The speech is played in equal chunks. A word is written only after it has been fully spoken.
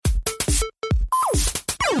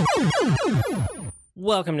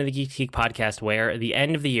Welcome to the Geek Geek Podcast, where the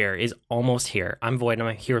end of the year is almost here. I'm Void, and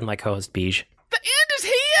I'm here with my co-host, Beej. The end is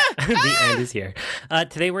here! The end is here.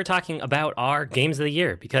 Today we're talking about our games of the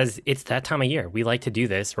year, because it's that time of year. We like to do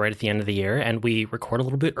this right at the end of the year, and we record a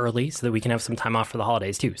little bit early so that we can have some time off for the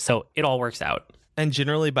holidays, too. So it all works out. And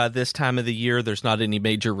generally by this time of the year, there's not any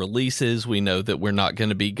major releases. We know that we're not going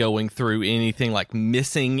to be going through anything like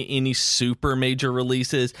missing any super major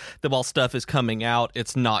releases. That while stuff is coming out,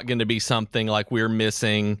 it's not going to be something like we're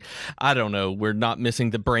missing, I don't know, we're not missing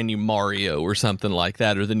the brand new Mario or something like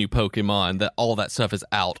that, or the new Pokemon. That all that stuff is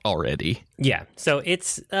out already. Yeah, so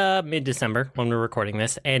it's mid-December when we're recording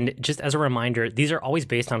this, and just as a reminder, these are always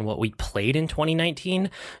based on what we played in 2019,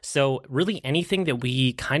 so really anything that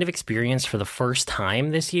we kind of experienced for the first time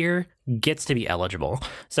this year gets to be eligible.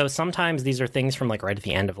 So sometimes these are things from like right at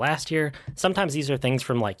the end of last year, sometimes these are things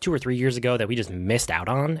from like 2 or 3 years ago that we just missed out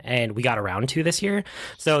on and we got around to this year,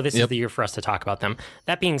 so this is the year for us to talk about them.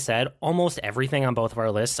 That being said, almost everything on both of our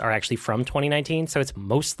lists are actually from 2019, so it's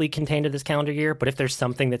mostly contained to this calendar year, but if there's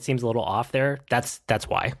something that seems a little off there, that's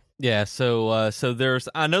why. Yeah, so there's,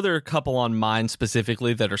 I know there are a couple on mine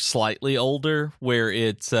specifically that are slightly older, where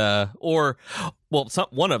it's one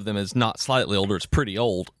of them is not slightly older, it's pretty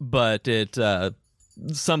old, but it's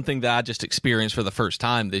something that I just experienced for the first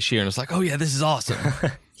time this year, and it's like, oh yeah, this is awesome.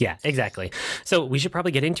 Yeah, exactly. So we should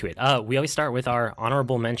probably get into it. We always start with our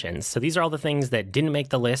honorable mentions. So these are all the things that didn't make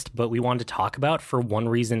the list, but we wanted to talk about for one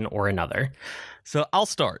reason or another. So I'll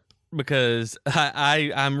start, because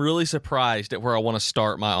I'm really surprised at where I want to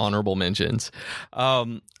start my honorable mentions.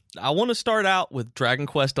 I want to start out with Dragon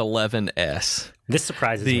Quest XI-S. This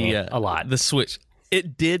surprises me a lot. The Switch.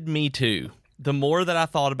 It did me too. The more that I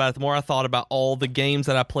thought about it, the more I thought about all the games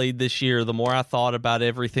that I played this year, the more I thought about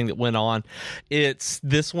everything that went on.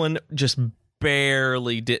 This one just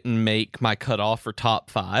barely didn't make my cutoff for top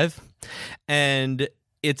 5. And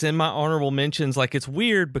it's in my honorable mentions. Like, it's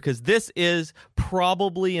weird because this is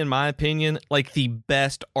probably, in my opinion, like the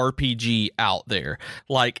best RPG out there,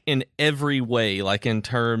 like in every way, like in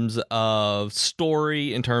terms of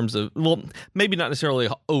story, in terms of, well, maybe not necessarily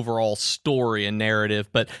overall story and narrative,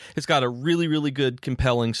 but it's got a really, really good,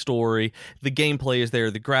 compelling story. The gameplay is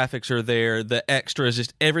there. The graphics are there. The extras,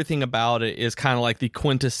 just everything about it is kind of like the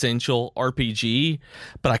quintessential RPG,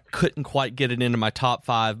 but I couldn't quite get it into my top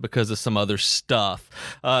 5 because of some other stuff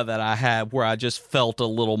that I have where I just felt a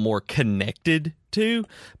little more connected to,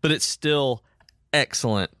 but it's still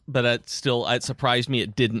excellent. But it surprised me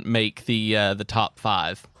it didn't make the top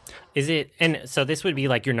 5. Is it? And so this would be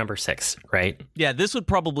like your number 6, right? Yeah, this would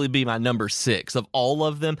probably be my number 6 of all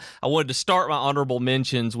of them. I wanted to start my honorable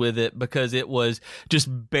mentions with it because it was just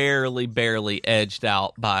barely edged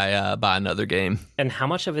out by another game. And how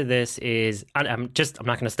much of this is? I'm not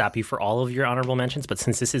going to stop you for all of your honorable mentions, but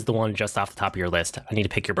since this is the one just off the top of your list, I need to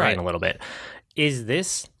pick your brain a little bit. Is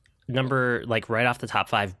this number like right off the top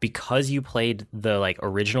 5 because you played the like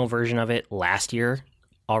original version of it last year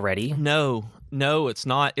already? No, it's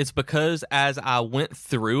not. It's because as I went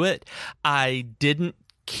through it, I didn't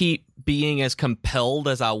keep being as compelled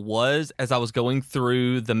as I was going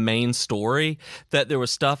through the main story, that there was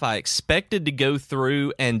stuff I expected to go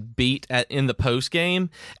through and beat in the post game,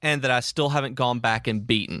 and that I still haven't gone back and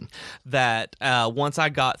beaten. That once I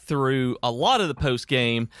got through a lot of the post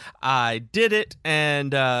game, I did it,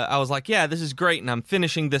 and I was like, yeah, this is great, and I'm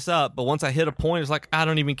finishing this up. But once I hit a point, it's like, I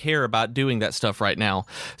don't even care about doing that stuff right now.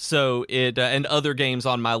 So it and other games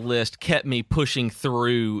on my list kept me pushing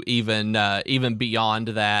through even beyond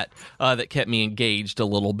that. That kept me engaged a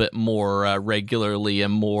little bit more regularly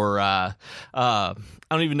and more. I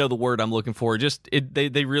don't even know the word I'm looking for.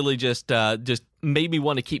 They really just made me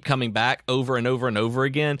want to keep coming back over and over and over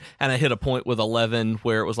again. And I hit a point with 11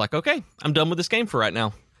 where it was like, okay, I'm done with this game for right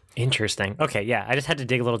now. Interesting. Okay, yeah, I just had to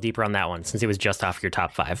dig a little deeper on that one since it was just off your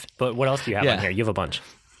top 5. But what else do you have on here? You have a bunch.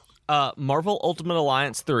 Marvel Ultimate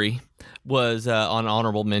Alliance 3 was on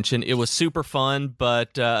honorable mention. It was super fun,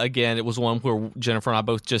 but again, it was one where Jennifer and I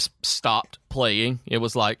both just stopped playing. It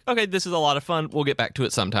was like, okay, this is a lot of fun. We'll get back to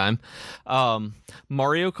it sometime.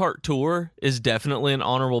 Mario Kart Tour is definitely an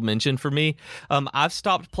honorable mention for me. I've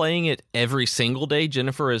stopped playing it every single day.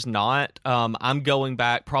 Jennifer is not. I'm going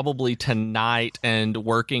back probably tonight and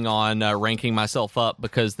working on ranking myself up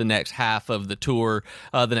because the next half of the tour,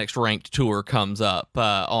 the next ranked tour comes up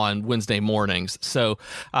on Wednesday mornings. So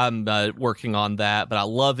I'm working on that, but I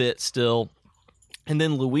love it still. And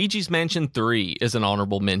then Luigi's Mansion 3 is an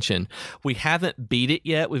honorable mention. We haven't beat it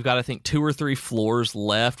yet. We've got, I think, 2 or 3 floors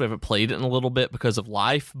left. We haven't played it in a little bit because of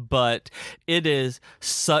life, but it is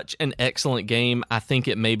such an excellent game. I think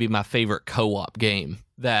it may be my favorite co-op game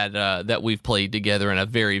that we've played together in a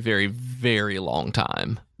very, very, very long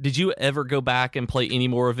time. Did you ever go back and play any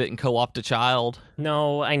more of it and co-op to child?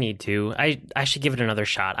 No, I need to. I should give it another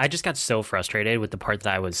shot. I just got so frustrated with the part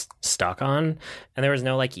that I was stuck on, and there was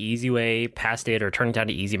no like easy way past it or turn it down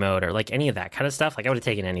to easy mode or like any of that kind of stuff. Like I would have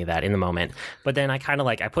taken any of that in the moment. But then I kind of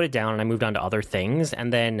like I put it down and I moved on to other things,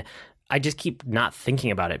 and then I just keep not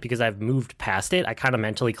thinking about it because I've moved past it. I kind of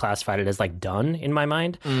mentally classified it as like done in my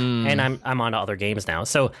mind, and I'm on to other games now.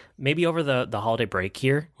 So maybe over the holiday break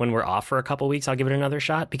here, when we're off for a couple weeks, I'll give it another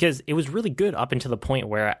shot because it was really good up until the point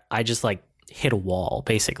where I just like hit a wall,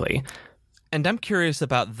 basically. And I'm curious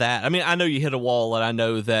about that. I mean, I know you hit a wall, and I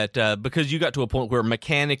know that because you got to a point where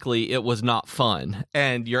mechanically it was not fun.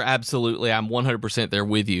 And you're absolutely, I'm 100% there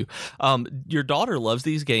with you. Your daughter loves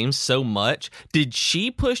these games so much. Did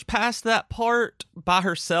she push past that part by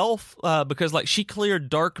herself? Because like she cleared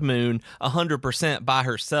Dark Moon 100% by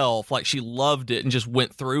herself. Like she loved it and just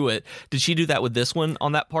went through it. Did she do that with this one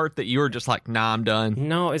on that part that you were just like, nah, I'm done?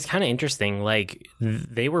 No, it's kind of interesting. Like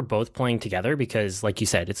they were both playing together because, like you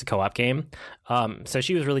said, it's a co-op game. So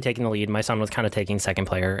she was really taking the lead. My son was kind of taking second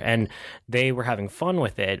player, and they were having fun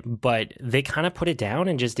with it, but they kind of put it down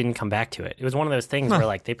and just didn't come back to it. It was one of those things where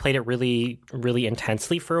like they played it really, really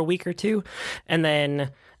intensely for a week or two, and then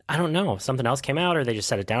I don't know, something else came out or they just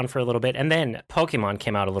set it down for a little bit, and then Pokemon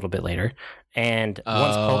came out a little bit later. And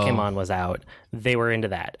once Pokemon was out, they were into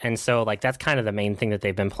that. And so like that's kind of the main thing that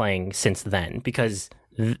they've been playing since then, because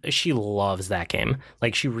she loves that game.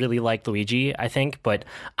 Like she really liked Luigi, I think, but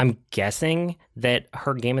I'm guessing that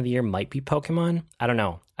her game of the year might be Pokemon. I don't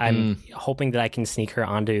know. I'm hoping that I can sneak her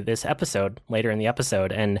onto this episode later in the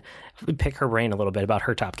episode and pick her brain a little bit about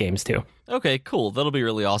her top games too. Okay, cool. That'll be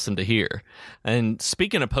really awesome to hear. And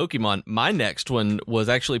speaking of Pokemon, my next one was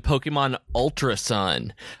actually Pokemon Ultra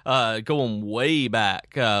Sun, going way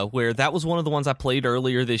back, where that was one of the ones I played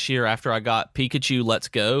earlier this year after I got Pikachu Let's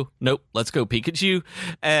Go. Nope, Let's Go Pikachu,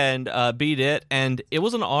 and beat it. And it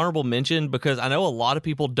was an honorable mention because I know a lot of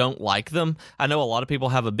people don't like them. I know a lot of people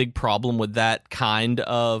have a big problem with that kind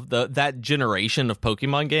of that generation of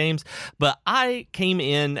Pokemon games, but I came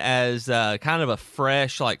in as kind of a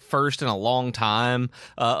fresh, like first in a long time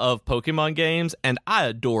of Pokemon games, and I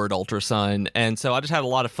adored Ultra Sun, and so I just had a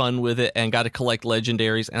lot of fun with it and got to collect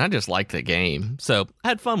legendaries, and I just liked the game, so I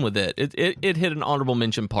had fun with it. It hit an honorable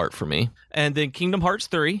mention part for me. And then Kingdom Hearts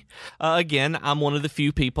 3, again, I'm one of the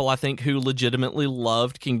few people I think who legitimately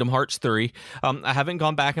loved Kingdom Hearts 3. I haven't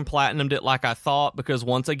gone back and platinumed it like I thought because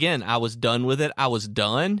once again I was done with it. I was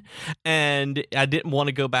done, and I didn't want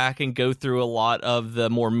to go back and go through a lot of the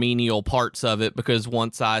more menial parts of it because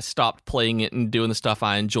once I stopped playing it and doing the stuff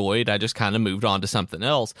I enjoyed, I just kind of moved on to something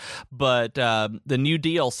else. But the new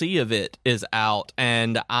DLC of it is out,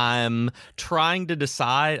 and I'm trying to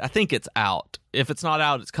decide. I think it's out. If it's not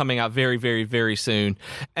out, it's coming out very, very, very soon.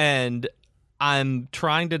 And I'm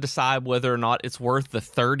trying to decide whether or not it's worth the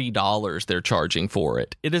 $30 they're charging for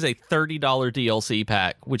it. It is a $30 DLC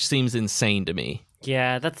pack, which seems insane to me.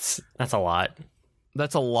 Yeah, that's a lot.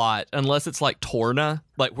 That's a lot, unless it's like Torna,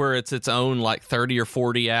 like where it's its own like 30 or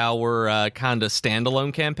 40 hour kind of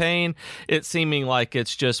standalone campaign. It's seeming like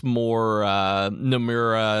it's just more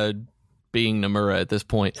Nomura being Nomura at this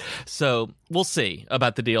point. So we'll see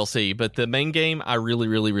about the DLC, but the main game I really,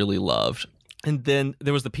 really, really loved. And then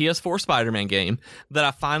there was the PS4 Spider-Man game that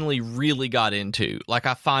I finally really got into. Like,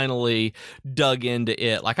 I finally dug into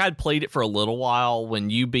it. Like, I'd played it for a little while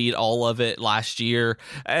when you beat all of it last year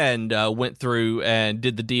and went through and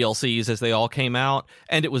did the DLCs as they all came out.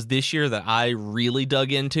 And it was this year that I really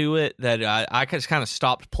dug into it, that I just kind of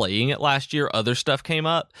stopped playing it last year. Other stuff came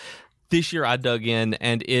up. This year I dug in,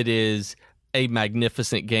 and it is a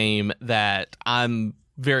magnificent game that I'm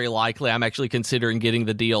actually considering getting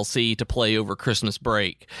the DLC to play over Christmas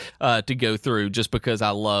break to go through, just because I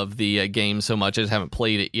love the game so much. I just haven't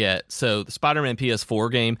played it yet. So the Spider-Man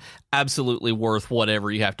PS4 game, absolutely worth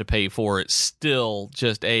whatever you have to pay for. It's still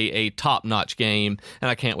just a top-notch game,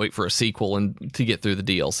 and I can't wait for a sequel and to get through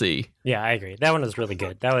the DLC. Yeah, I agree. That one was really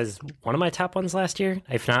good. That was one of my top ones last year,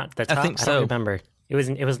 if not the top. I think so. I don't remember. It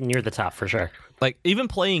was near the top for sure. Like, even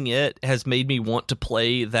playing it has made me want to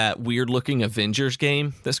play that weird-looking Avengers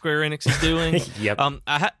game that Square Enix is doing. Yep.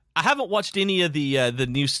 I haven't watched any of the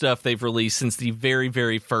new stuff they've released since the very,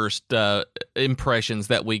 very first impressions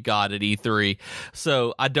that we got at E3.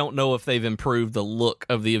 So I don't know if they've improved the look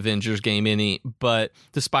of the Avengers game any, but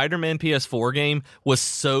the Spider-Man PS4 game was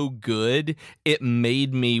so good, it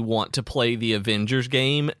made me want to play the Avengers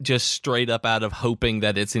game just straight up out of hoping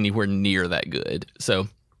that it's anywhere near that good. So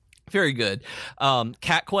very good.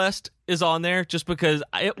 Cat Quest is on there just because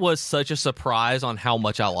it was such a surprise on how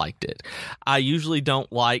much I liked it. I usually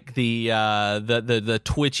don't like the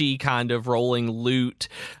twitchy kind of rolling loot,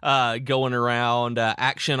 going around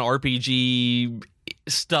action RPG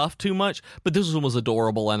stuff too much, but this one was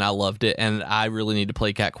adorable and I loved it, and I really need to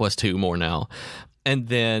play Cat Quest 2 more now. And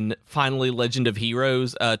then finally, Legend of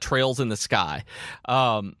Heroes, Trails in the Sky.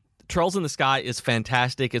 Trails in the Sky is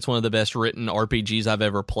fantastic. It's one of the best written RPGs I've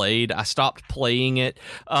ever played. I stopped playing it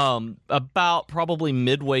about probably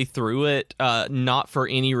midway through it, not for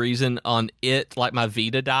any reason on it. Like my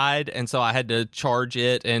Vita died, and so I had to charge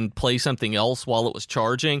it and play something else while it was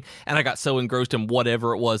charging. And I got so engrossed in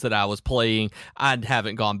whatever it was that I was playing, I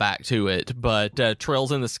haven't gone back to it. But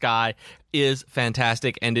Trails in the Sky is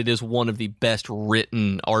fantastic, and it is one of the best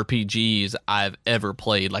written RPGs I've ever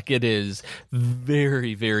played. Like, it is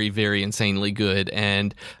very, very, very insanely good.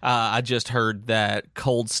 And I just heard that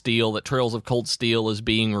Trails of Cold Steel is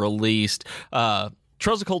being released.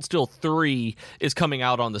 Trails of Cold Steel 3 is coming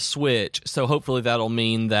out on the Switch, so hopefully that'll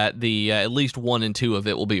mean that the at least 1 and 2 of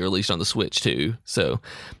it will be released on the Switch too. So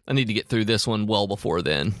I need to get through this one well before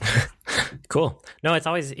then. Cool. No, it's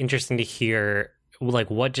always interesting to hear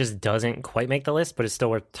like what just doesn't quite make the list, but it's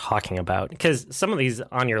still worth talking about, because some of these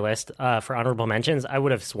on your list for honorable mentions, I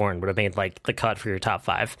would have sworn would have made like the cut for your top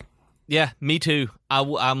 5. Yeah, me too.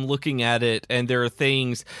 I'm looking at it, and there are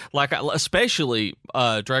things like, especially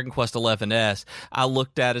Dragon Quest XI's, I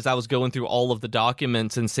looked at as I was going through all of the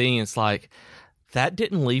documents and seeing it's like, that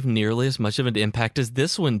didn't leave nearly as much of an impact as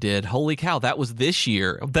this one did. Holy cow, that was this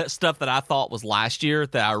year. That stuff that I thought was last year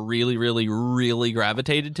that I really, really, really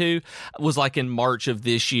gravitated to was like in March of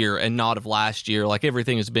this year and not of last year. Like,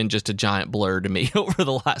 everything has been just a giant blur to me over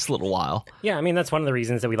the last little while. Yeah, I mean, that's one of the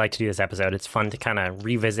reasons that we like to do this episode. It's fun to kind of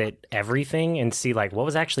revisit everything and see like what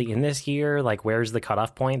was actually in this year, like where's the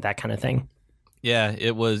cutoff point, that kind of thing. Yeah,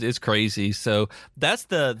 it's crazy. So that's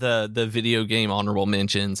the video game honorable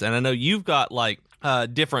mentions. And I know you've got like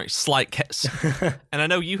different and I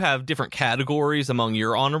know you have different categories among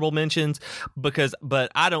your honorable mentions,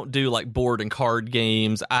 but I don't do like board and card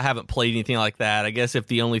games. I haven't played anything like that. I guess if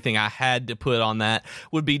the only thing I had to put on that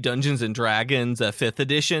would be Dungeons and Dragons 5th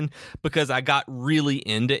edition, because I got really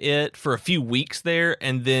into it for a few weeks there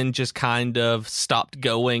and then just kind of stopped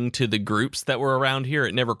going to the groups that were around here.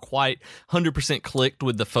 It never quite 100% clicked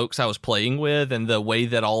with the folks I was playing with and the way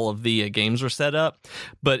that all of the games were set up.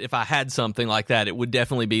 But if I had something like that, it would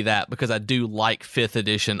definitely be that, because I do like 5th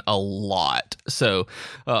edition a lot. So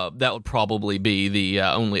that would probably be the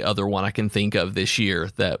only other one I can think of this year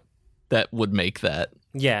that would make that.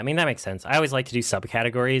 Yeah, I mean, that makes sense. I always like to do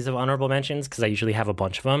subcategories of honorable mentions because I usually have a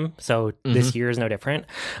bunch of them. So this year is no different.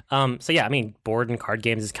 So yeah, I mean, board and card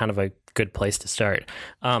games is kind of a good place to start.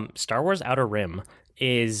 Star Wars Outer Rim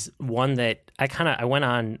is one that I went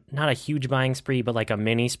on not a huge buying spree, but like a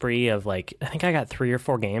mini spree of like, I think I got 3 or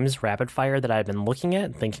 4 games rapid fire that I've been looking at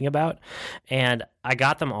and thinking about, and I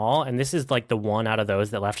got them all. And this is like the one out of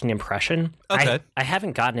those that left an impression. Okay. I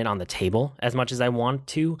haven't gotten it on the table as much as I want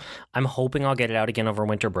to. I'm hoping I'll get it out again over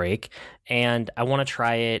winter break, and I want to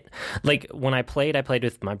try it. Like when I played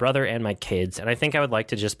with my brother and my kids, and I think I would like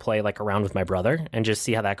to just play like around with my brother and just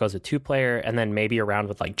see how that goes with 2-player, and then maybe around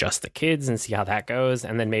with like just the kids and see how that goes,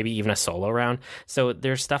 and then maybe even a solo round. So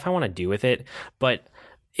there's stuff I want to do with it, but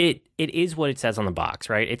it is what it says on the box,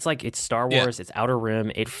 right? It's like, it's Star Wars, It's Outer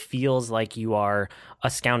Rim. It feels like you are a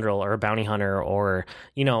scoundrel or a bounty hunter or,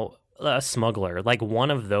 you know, a smuggler, like one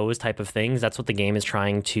of those type of things. That's what the game is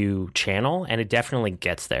trying to channel, and it definitely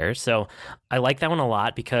gets there. So I like that one a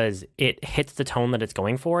lot because it hits the tone that it's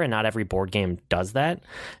going for, and not every board game does that.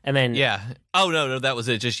 And then no, that was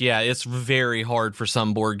it. Just it's very hard for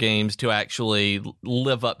some board games to actually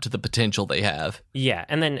live up to the potential they have. Yeah,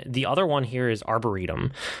 and then the other one here is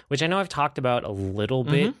Arboretum, which I know I've talked about a little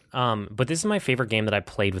bit, but this is my favorite game that I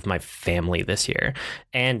played with my family this year.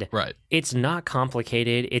 And it's not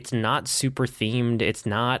complicated. It's not super themed. It's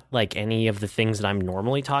not like any of the things that I'm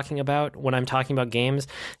normally talking about when I'm talking about games.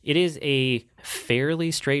 It is a fairly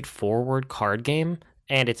straightforward card game,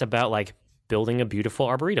 and it's about like building a beautiful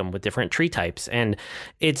arboretum with different tree types. And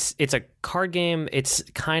it's a card game. It's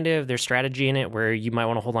kind of, there's strategy in it where you might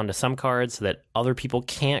want to hold on to some cards so that other people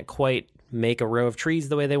can't quite make a row of trees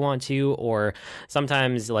the way they want to, or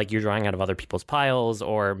sometimes like you're drawing out of other people's piles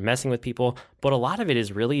or messing with people. But a lot of it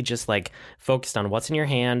is really just like focused on what's in your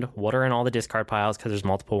hand, what are in all the discard piles, because there's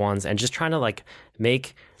multiple ones, and just trying to like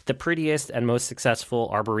make the prettiest and most successful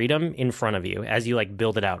arboretum in front of you as you like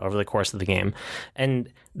build it out over the course of the game.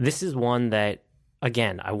 And this is one that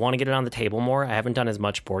again, I want to get it on the table more. I haven't done as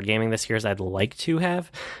much board gaming this year as I'd like to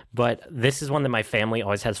have, but this is one that my family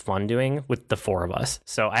always has fun doing with the four of us.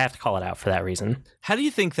 So I have to call it out for that reason. How do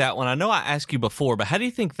you think that one, I know I asked you before, but how do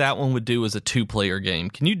you think that one would do as a 2-player game?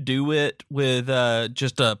 Can you do it with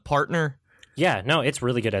just a partner? Yeah, no, it's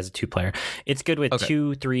really good as a 2-player. It's good with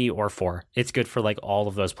 2, 3, or 4. It's good for like all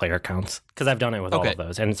of those player counts because I've done it with all of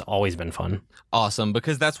those, and it's always been fun. Awesome,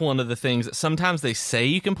 because that's one of the things that sometimes they say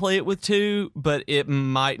you can play it with 2, but it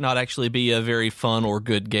might not actually be a very fun or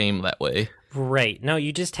good game that way. Right. No,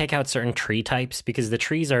 you just take out certain tree types because the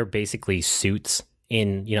trees are basically suits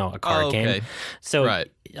in, a card game. So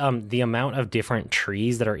the amount of different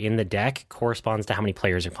trees that are in the deck corresponds to how many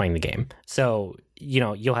players are playing the game. So,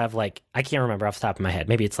 you'll have like, I can't remember off the top of my head.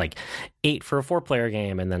 Maybe it's like 8 for a 4-player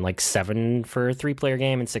game and then like 7 for a 3-player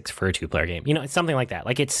game and 6 for a 2-player game. It's something like that.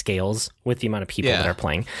 Like it scales with the amount of people that are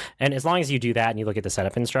playing. And as long as you do that and you look at the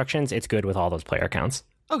setup instructions, it's good with all those player counts.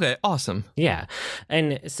 Okay, awesome. Yeah.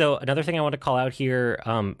 And so another thing I want to call out here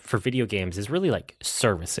for video games is really like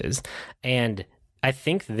services. And I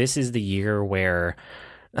think this is the year where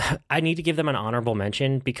I need to give them an honorable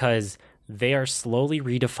mention because they are slowly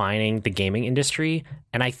redefining the gaming industry,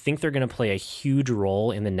 and I think they're going to play a huge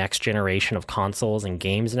role in the next generation of consoles and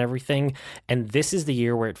games and everything. And this is the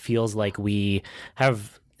year where it feels like we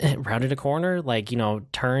have rounded a corner, like,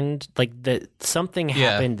 turned, like something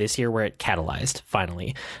happened this year where it catalyzed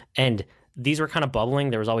finally. And these were kind of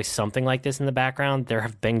bubbling. There was always something like this in the background. There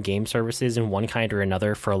have been game services in one kind or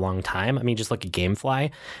another for a long time. I mean, just look at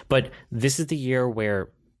GameFly. But this is the year where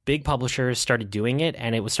big publishers started doing it,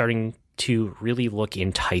 and it was starting to really look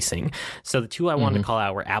enticing. So the two I wanted to call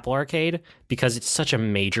out were Apple Arcade, because it's such a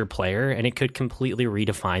major player, and it could completely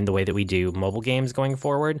redefine the way that we do mobile games going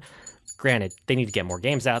forward. Granted, they need to get more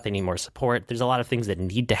games out. They need more support. There's a lot of things that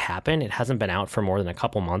need to happen. It hasn't been out for more than a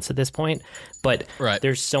couple months at this point, but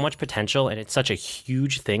there's so much potential, and it's such a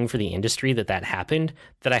huge thing for the industry that happened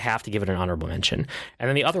that I have to give it an honorable mention. And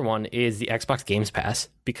then the other one is the Xbox Games Pass,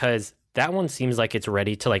 because that one seems like it's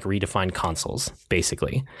ready to like redefine consoles,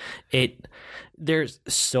 basically. There's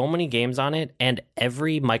so many games on it, and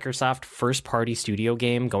every Microsoft first-party studio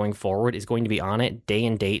game going forward is going to be on it day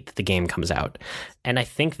and date that the game comes out. And I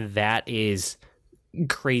think that is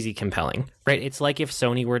crazy compelling, right? It's like if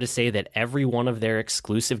Sony were to say that every one of their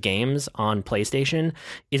exclusive games on PlayStation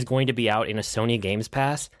is going to be out in a Sony Games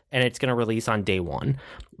Pass, and it's going to release on day one.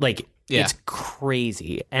 Like, it's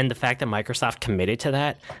crazy. And the fact that Microsoft committed to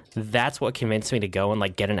that, that's what convinced me to go and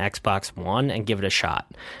like get an Xbox One and give it a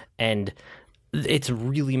shot. And it's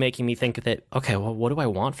really making me think that, okay, well, what do I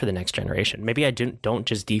want for the next generation? Maybe I don't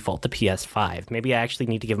just default to PS5. Maybe I actually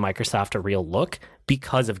need to give Microsoft a real look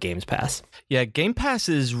because of Games Pass. Yeah, Game Pass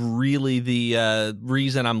is really the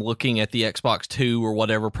reason I'm looking at the Xbox 2 or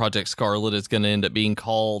whatever Project Scarlet is going to end up being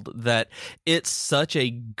called, that it's such a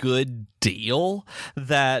good deal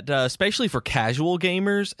that especially for casual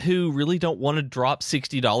gamers who really don't want to drop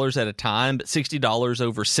 $60 at a time, but $60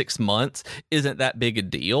 over 6 months isn't that big a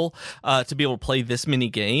deal to be able to play this many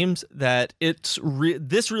games, that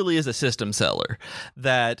this really is a system seller,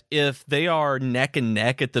 that if they are neck and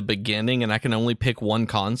neck at the beginning and I can only pick one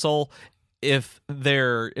console, if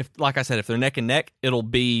like I said, if they're neck and neck, it'll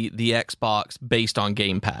be the Xbox based on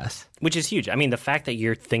Game Pass. Which is huge. I mean, the fact that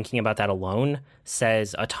you're thinking about that alone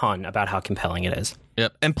says a ton about how compelling it is.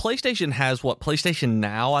 Yep. And PlayStation has PlayStation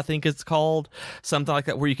Now, I think it's called, something like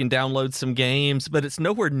that, where you can download some games, but it's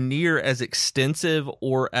nowhere near as extensive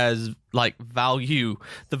or as like the value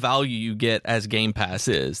you get as Game Pass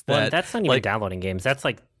is. Well, that's not even downloading games. That's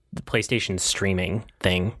like the PlayStation streaming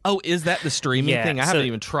thing. Oh, is that the streaming thing? I haven't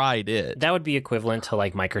even tried it. That would be equivalent to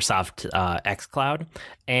like Microsoft xCloud.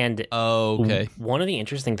 And one of the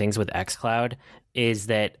interesting things with xCloud is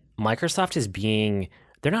that Microsoft is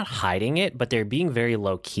they're not hiding it, but they're being very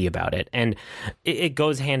low key about it. And it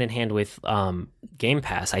goes hand in hand with Game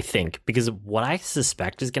Pass, I think, because what I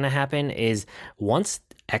suspect is going to happen is once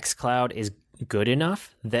xCloud is good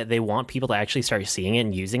enough that they want people to actually start seeing it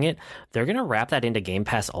and using it, they're going to wrap that into Game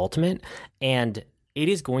Pass Ultimate, and it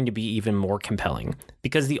is going to be even more compelling,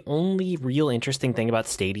 because the only real interesting thing about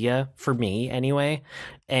Stadia, for me anyway,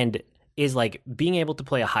 and is like being able to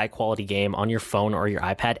play a high quality game on your phone or your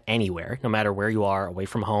iPad anywhere, no matter where you are, away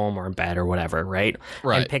from home or in bed or whatever, right?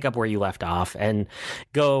 And pick up where you left off and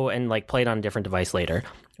go and like play it on a different device later.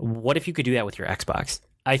 What if you could do that with your Xbox?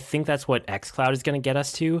 I think that's what xCloud is going to get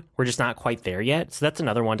us to. We're just not quite there yet. So that's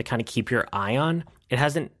another one to kind of keep your eye on. It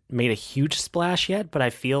hasn't made a huge splash yet, but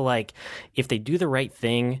I feel like if they do the right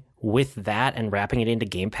thing with that and wrapping it into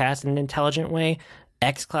Game Pass in an intelligent way,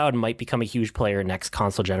 xCloud might become a huge player next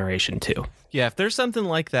console generation too. Yeah, if there's something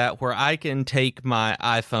like that where I can take my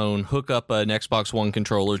iPhone, hook up an Xbox One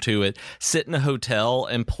controller to it, sit in a hotel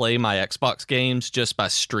and play my Xbox games just by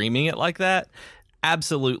streaming it like that,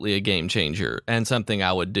 absolutely a game changer and something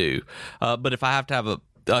I would do. But if I have to have a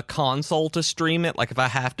console to stream it, like if I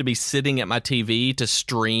have to be sitting at my TV to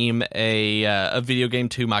stream a video game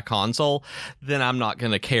to my console, then I'm not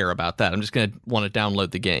going to care about that. I'm just going to want to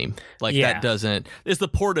download the game. Like that doesn't, it's the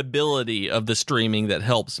portability of the streaming that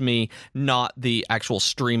helps me, not the actual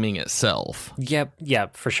streaming itself.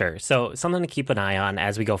 Yep, for sure. So something to keep an eye on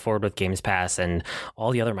as we go forward with Games Pass and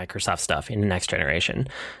all the other Microsoft stuff in the next generation.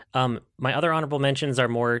 My other honorable mentions are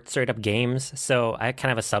more straight up games. So I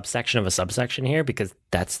kind of have a subsection of a subsection here because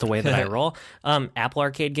that's the way that I roll. Apple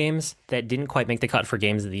Arcade games that didn't quite make the cut for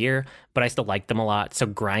Games of the Year, but I still liked them a lot. So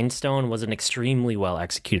Grindstone was an extremely well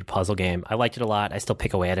executed puzzle game. I liked it a lot. I still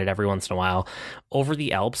pick away at it every once in a while. Over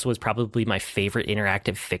the Alps was probably my favorite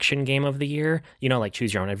interactive fiction game of the year. You know, like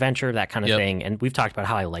Choose Your Own Adventure, that kind of thing. And we've talked about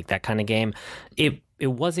how I like that kind of game. It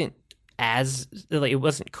wasn't it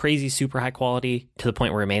wasn't crazy super high quality to the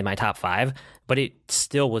point where it made my top 5, but it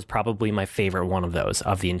still was probably my favorite one of those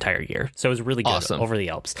of the entire year. So it was really good. Awesome. Over the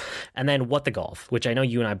Alps. And then What the Golf, which I know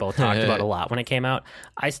you and I both talked about a lot when it came out.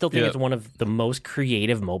 I still think it's one of the most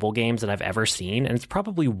creative mobile games that I've ever seen, and it's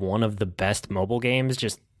probably one of the best mobile games,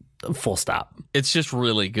 just full stop. It's just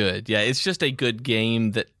really good. Yeah, it's just a good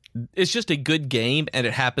game it's just a good game, and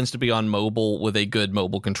it happens to be on mobile with a good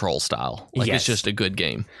mobile control style. It's just a good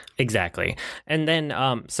game. Exactly. And then,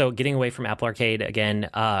 so getting away from Apple Arcade again,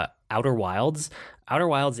 Outer Wilds. Outer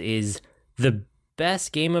Wilds is the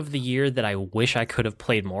best game of the year that I wish I could have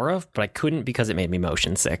played more of, but I couldn't because it made me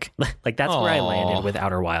motion sick. Like that's where I landed with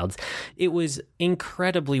Outer Wilds. It was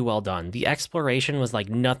incredibly well done. The exploration was like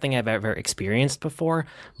nothing I've ever experienced before,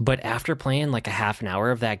 but after playing like a half an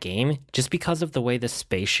hour of that game, just because of the way the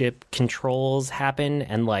spaceship controls happen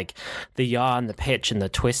and like the yaw and the pitch and the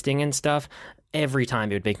twisting and stuff, every time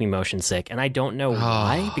it would make me motion sick. And I don't know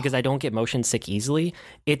why, because I don't get motion sick easily.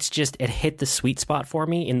 It's just, it hit the sweet spot for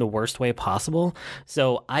me in the worst way possible.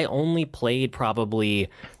 So I only played probably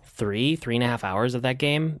 3.5 hours of that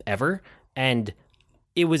game ever. And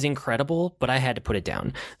it was incredible, but I had to put it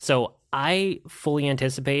down. So I fully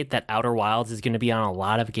anticipate that Outer Wilds is going to be on a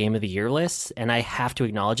lot of Game of the Year lists, and I have to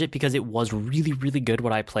acknowledge it because it was really, really good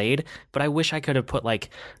what I played, but I wish I could have put like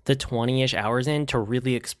the 20-ish hours in to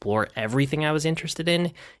really explore everything I was interested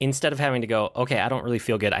in, instead of having to go, okay, I don't really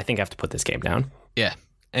feel good, I think I have to put this game down. Yeah.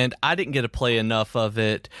 And I didn't get to play enough of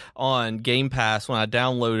it on Game Pass when I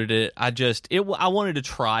downloaded it. I wanted to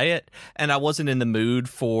try it, and I wasn't in the mood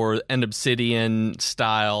for an Obsidian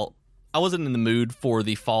style. I wasn't in the mood for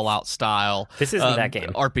the Fallout style. This isn't that game.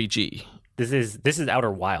 RPG. This is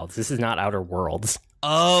Outer Wilds. This is not Outer Worlds.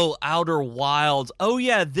 Oh, Outer Wilds. Oh,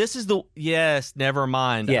 yeah, yes, never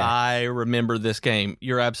mind. Yeah. I remember this game.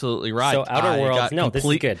 You're absolutely right. So Outer Worlds, this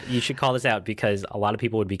is good. You should call this out because a lot of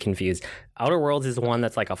people would be confused. Outer Worlds is the one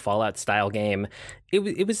that's like a Fallout-style game.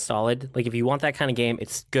 It was solid. Like, if you want that kind of game,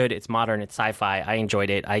 it's good, it's modern, it's sci-fi. I enjoyed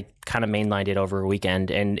it. I kind of mainlined it over a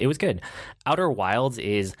weekend, and it was good. Outer Wilds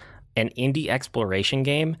is an indie exploration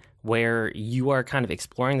game where you are kind of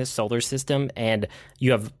exploring the solar system, and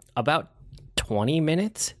you have about 20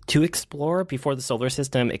 minutes to explore before the solar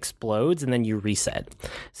system explodes, and then you reset.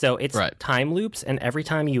 So it's time loops, and every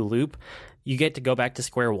time you loop, you get to go back to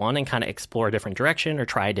square one and kind of explore a different direction or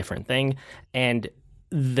try a different thing. And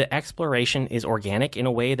the exploration is organic in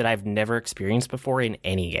a way that I've never experienced before in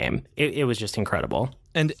any game. It was just incredible.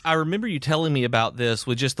 And I remember you telling me about this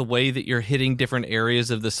with just the way that you're hitting different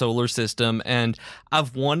areas of the solar system. And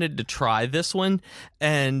I've wanted to try this one.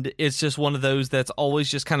 And it's just one of those that's always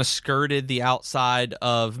just kind of skirted the outside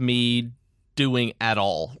of me doing at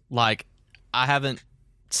all. Like, I haven't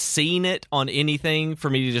seen it on anything for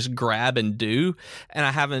me to just grab and do, and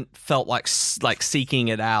I haven't felt like seeking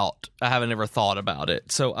it out. I haven't ever thought about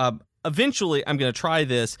it. So eventually I'm going to try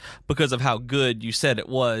this because of how good you said it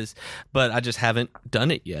was, but I just haven't done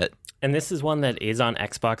it yet. And this is one that is on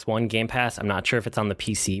Xbox One Game Pass. I'm not sure if it's on the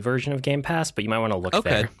PC version of Game Pass, but you might want to look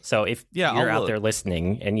there. So if you're out there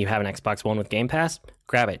listening and you have an Xbox One with Game Pass,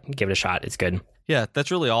 grab it, give it a shot. It's good. Yeah,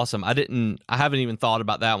 that's really awesome. I haven't even thought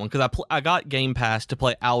about that one because I got Game Pass to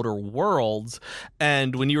play Outer Worlds,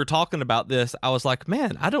 and when you were talking about this, I was like,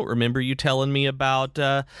 man, I don't remember you telling me about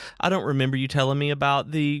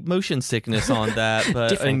the motion sickness on that. But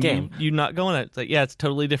different game. You not going it? It's like, yeah, it's a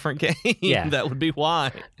totally different game. Yeah, that would be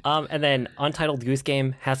why. And then Untitled Goose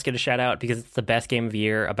Game has to get a shout out because it's the best game of the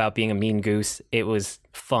year about being a mean goose. It was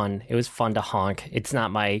fun. It was fun to honk. It's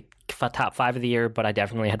not my top 5 of the year, but I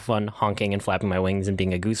definitely had fun honking and flapping my wings and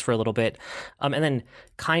being a goose for a little bit. And then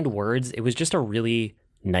Kind Words, it was just a really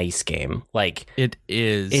nice game. Like, it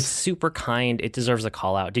is. It's super kind. It deserves a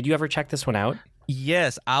call out. Did you ever check this one out?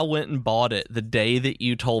 Yes, I went and bought it the day that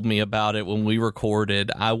you told me about it when we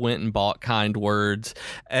recorded. I went and bought Kind Words,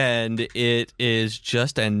 and it is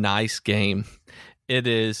just a nice game. It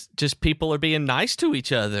is just people are being nice to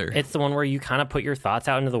each other. It's the one where you kind of put your thoughts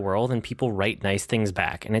out into the world and people write nice things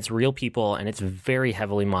back. And it's real people, and it's very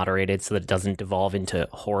heavily moderated so that it doesn't devolve into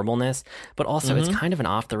horribleness. But also, it's kind of an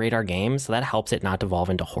off-the-radar game, so that helps it not devolve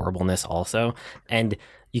into horribleness also. And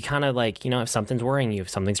you kind of like, if something's worrying you, if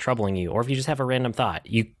something's troubling you, or if you just have a random thought,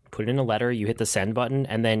 you put it in a letter, you hit the send button,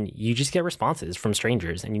 and then you just get responses from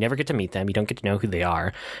strangers, and you never get to meet them. You don't get to know who they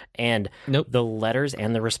are. And the letters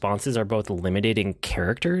and the responses are both limited in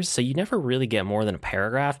characters, so you never really get more than a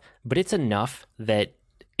paragraph, but it's enough that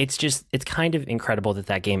it's kind of incredible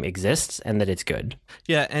that game exists and that it's good.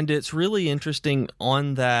 Yeah, and it's really interesting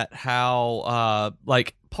on that how,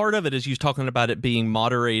 part of it is you talking about it being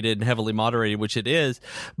moderated and heavily moderated, which it is,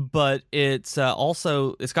 but it's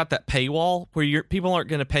also, it's got that paywall where people aren't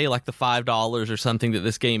going to pay like the $5 or something that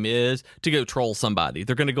this game is to go troll somebody.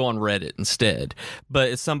 They're going to go on Reddit instead. But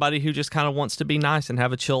it's somebody who just kind of wants to be nice and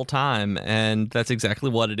have a chill time, and that's exactly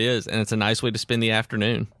what it is, and it's a nice way to spend the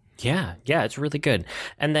afternoon. Yeah, it's really good.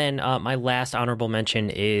 And then my last honorable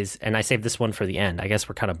mention is, and I saved this one for the end, I guess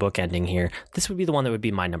we're kind of bookending here. This would be the one that would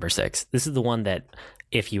be my number 6. This is the one that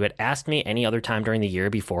if you had asked me any other time during the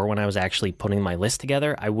year before when I was actually putting my list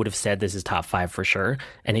together, I would have said this is top 5 for sure.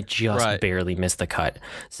 And it just barely missed the cut.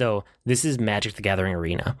 So this is Magic the Gathering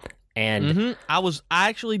Arena. And I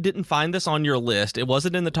actually didn't find this on your list. It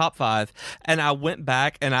wasn't in the top 5, and I went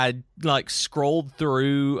back and I scrolled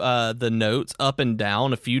through the notes up and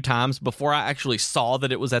down a few times before I actually saw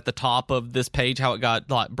that it was at the top of this page, how it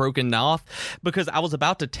got broken off, because I was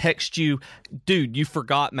about to text you, dude, you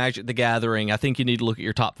forgot Magic the Gathering. I think you need to look at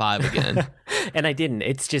your top 5 again. And I didn't.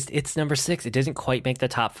 It's number 6. It doesn't quite make the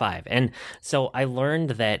top 5. And so I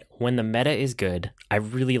learned that when the meta is good, I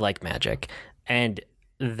really like Magic. And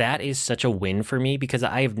that is such a win for me because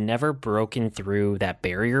I have never broken through that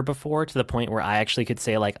barrier before to the point where I actually could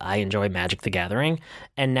say, I enjoy Magic the Gathering,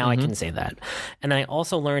 and now I can say that. And I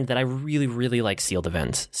also learned that I really, really like sealed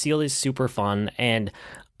events. Sealed is super fun, and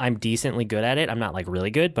I'm decently good at it. I'm not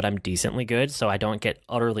really good, but I'm decently good, so I don't get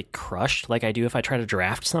utterly crushed like I do if I try to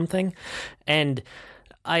draft something. And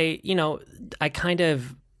I kind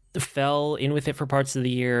of fell in with it for parts of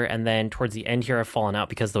the year, and then towards the end here I've fallen out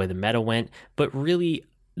because of the way the meta went. But really,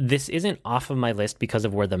 this isn't off of my list because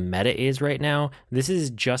of where the meta is right now. This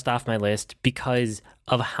is just off my list because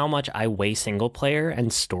of how much I weigh single player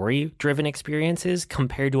and story driven experiences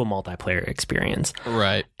compared to a multiplayer experience.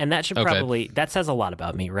 Right. And that should that says a lot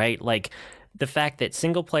about me, right? The fact that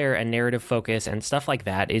single player and narrative focus and stuff like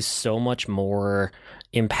that is so much more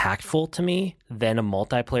impactful to me than a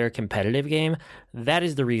multiplayer competitive game. That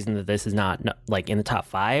is the reason that this is not in the top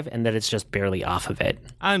 5 and that it's just barely off of it.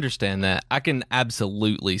 I understand that. I can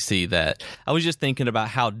absolutely see that. I was just thinking about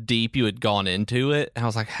how deep you had gone into it, and I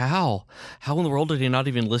was like, how in the world did he not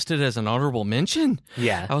even list it as an honorable mention?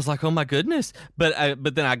 Yeah. I was like, oh my goodness. But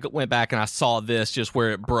then I went back and I saw this just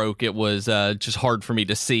where it broke. It was just hard for me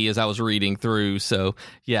to see as I was reading through. So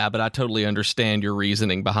yeah, but I totally understand your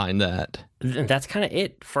reasoning behind that. That's kind of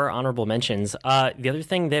it for honorable mentions. The other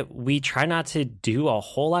thing that we try not to do a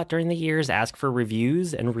whole lot during the year is ask for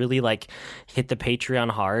reviews and really hit the Patreon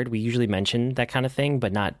hard. We usually mention that kind of thing,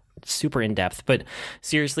 but not super in depth. But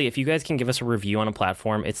seriously, if you guys can give us a review on a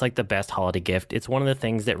platform, it's the best holiday gift. It's one of the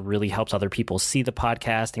things that really helps other people see the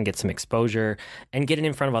podcast and get some exposure and get it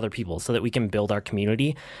in front of other people so that we can build our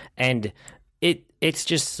community. And it's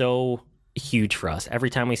just so huge for us every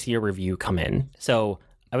time we see a review come in. So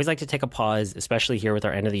I always like to take a pause, especially here with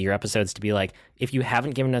our end of the year episodes, to be if you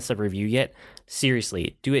haven't given us a review yet,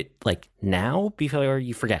 seriously, do it now before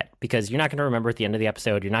you forget, because you're not going to remember at the end of the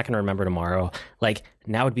episode. You're not going to remember tomorrow.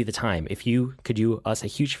 Now would be the time. If you could do us a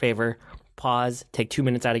huge favor, pause, take 2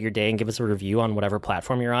 minutes out of your day and give us a review on whatever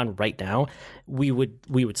platform you're on right now, we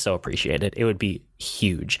would so appreciate it. It would be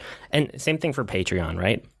huge. And same thing for Patreon,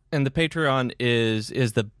 right? And the Patreon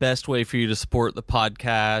is the best way for you to support the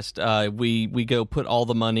podcast. We go put all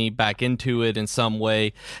the money back into it in some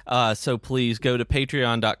way. So please go to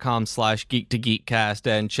patreon.com/geek2geekcast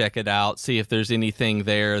and check it out. See if there's anything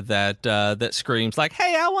there that screams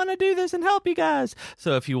hey, I want to do this and help you guys.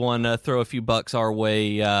 So if you want to throw a few bucks our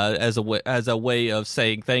way as a way of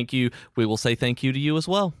saying thank you, we will say thank you to you as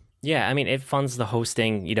well. Yeah, I mean, it funds the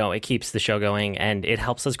hosting, it keeps the show going, and it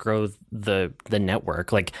helps us grow the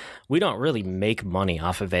network. Like, we don't really make money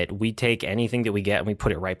off of it. We take anything that we get and we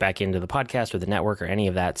put it right back into the podcast or the network or any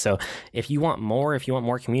of that. So if you want more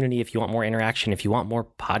community, if you want more interaction, if you want more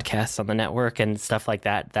podcasts on the network and stuff like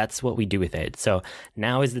that, that's what we do with it. So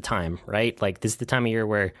now is the time, right? Like, this is the time of year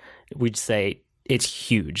where we'd say it's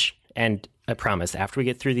huge. And I promise, after we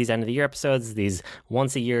get through these end of the year episodes, these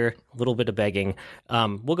once a year, a little bit of begging,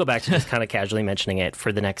 we'll go back to just kind of casually mentioning it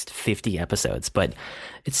for the next 50 episodes. But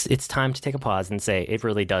it's time to take a pause and say it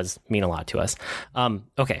really does mean a lot to us.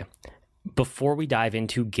 Okay, before we dive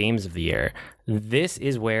into games of the year, this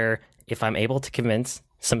is where, if I'm able to convince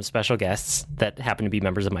some special guests that happen to be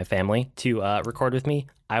members of my family to record with me,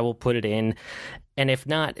 I will put it in. And if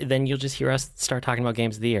not, then you'll just hear us start talking about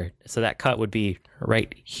games of the year. So that cut would be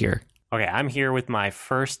right here. Okay, I'm here with my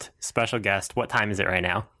first special guest. What time is it right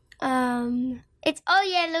now? It's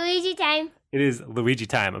Luigi time. It is Luigi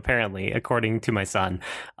time, apparently, according to my son.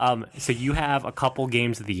 So you have a couple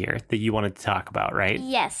games of the year that you wanted to talk about, right?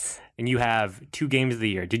 Yes. And you have 2 games of the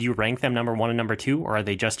year. Did you rank them number 1 and number 2, or are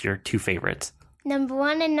they just your 2 favorites? Number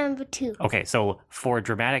 1 and number 2. Okay, so for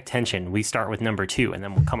dramatic tension, we start with number 2, and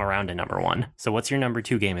then we'll come around to number 1. So what's your number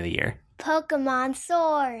 2 game of the year? Pokemon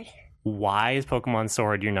Sword. Why is Pokemon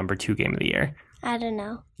Sword your number 2 game of the year? I don't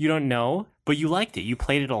know. You don't know, but you liked it. You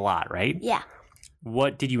played it a lot, right? Yeah.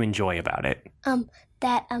 What did you enjoy about it?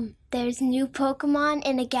 There's new Pokemon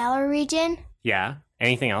in the Galar region. Yeah.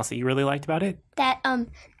 Anything else that you really liked about it? That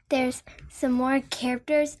there's some more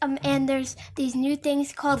characters. And there's these new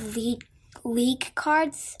things called league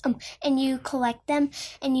cards. And you collect them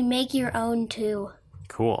and you make your own too.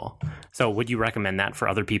 Cool. So would you recommend that for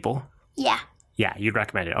other people? Yeah. Yeah, you'd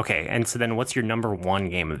recommend it. Okay. And so then what's your number 1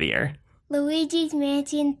 game of the year? Luigi's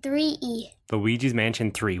Mansion 3E. Luigi's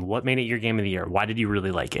Mansion 3. What made it your game of the year? Why did you really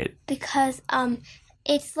like it? Because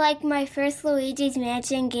it's like my first Luigi's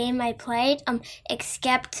Mansion game I played,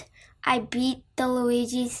 except I beat the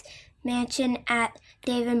Luigi's Mansion at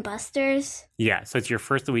Dave & Buster's. Yeah, so it's your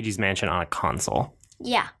first Luigi's Mansion on a console.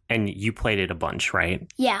 Yeah. And you played it a bunch, right?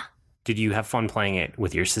 Yeah. Did you have fun playing it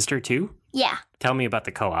with your sister too? Yeah. Tell me about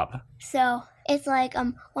the co-op. So it's like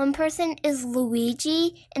one person is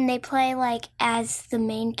Luigi and they play like as the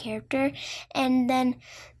main character, and then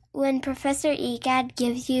when Professor Egad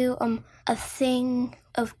gives you a thing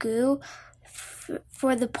of goo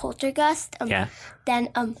for the poltergust, then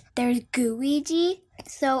there's Gooigi.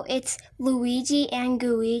 So it's Luigi and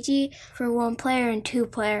Gooigi for 1 player and 2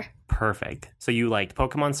 player. Perfect. So you liked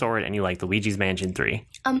Pokemon Sword and you liked Luigi's Mansion 3.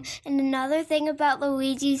 And another thing about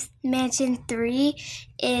Luigi's Mansion 3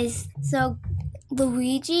 is so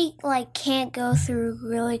Luigi can't go through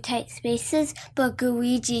really tight spaces, but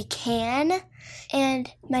Gooigi can. And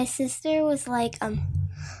my sister was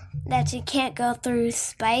that she can't go through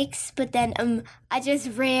spikes, but then I just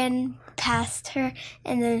ran past her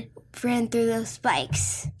and then ran through those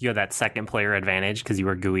spikes. You had that second player advantage because you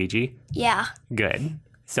were Gooigi? Yeah. Good.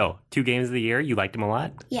 So 2 games of the year, you liked them a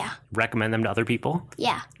lot? Yeah. Recommend them to other people?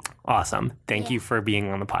 Yeah. Awesome. Thank you for being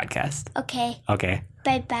on the podcast. Okay. Okay.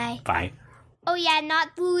 Bye-bye. Bye.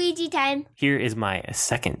 Not Luigi time. Here is my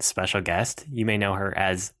second special guest. You may know her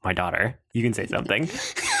as my daughter. You can say something.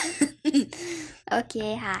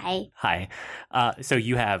 Okay, hi. Hi. So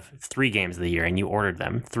you have 3 games of the year and you ordered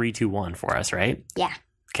them 3, 2, 1 for us, right? Yeah.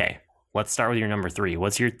 Okay. Let's start with your number 3.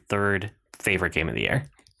 What's your 3rd favorite game of the year?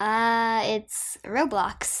 It's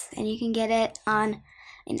Roblox, and you can get it on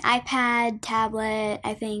an iPad, tablet,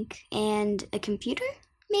 I think, and a computer,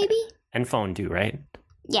 maybe? And phone too, right?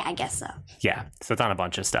 Yeah, I guess so. Yeah, so it's on a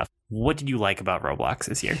bunch of stuff. What did you like about Roblox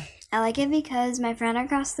this year? I like it because my friend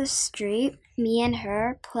across the street, me and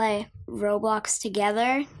her play Roblox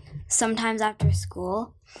together, sometimes after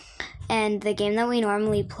school. And the game that we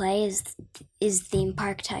normally play is Theme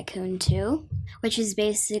Park Tycoon 2, which is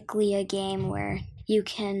basically a game where you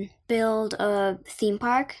can build a theme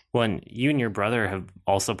park. Well, and you and your brother have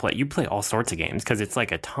also you play all sorts of games because it's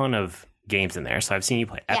like a ton of games in there. So I've seen you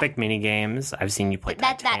play Epic Mini Games. I've seen you play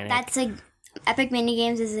Titanic. That's Epic Mini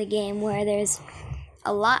Games is a game where there's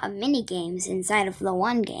a lot of mini games inside of the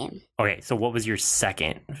one game. Okay, so what was your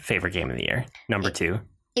second favorite game of the year? Number 2?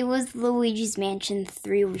 It was Luigi's Mansion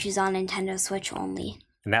 3, which is on Nintendo Switch only.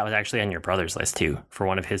 And that was actually on your brother's list too, for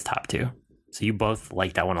one of his top 2. So you both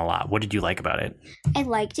liked that one a lot. What did you like about it? I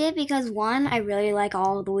liked it because, 1, I really like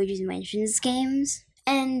all of the Luigi's Mansions games.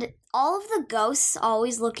 And all of the ghosts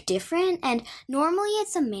always look different. And normally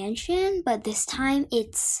it's a mansion, but this time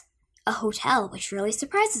it's a hotel, which really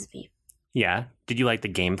surprises me. Yeah. Did you like the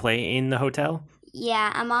gameplay in the hotel?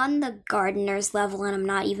 Yeah, I'm on the gardener's level and I'm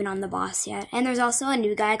not even on the boss yet. And there's also a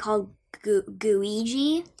new guy called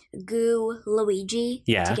Gooigi, Luigi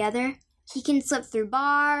together. He can slip through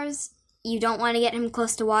bars. You don't want to get him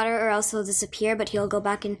close to water or else he'll disappear, but he'll go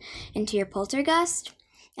back into your Poltergust.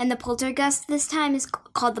 And the Poltergust this time is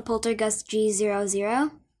called the Poltergust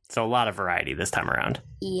G00. So a lot of variety this time around.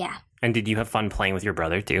 Yeah. And did you have fun playing with your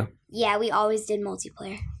brother too? Yeah, we always did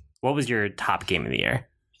multiplayer. What was your top game of the year?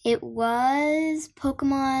 It was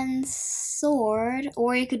Pokemon Sword,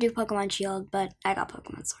 or you could do Pokemon Shield, but I got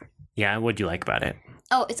Pokemon Sword. Yeah, what'd you like about it?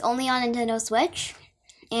 Oh, it's only on Nintendo Switch,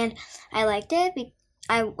 and I liked it.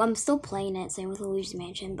 I'm still playing it, same with Luigi's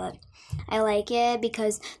Mansion, but I like it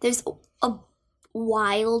because there's a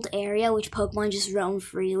wild area which Pokemon just roam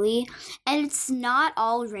freely, and it's not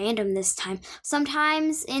all random this time.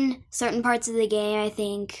 Sometimes in certain parts of the game, I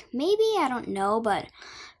think, maybe, I don't know, but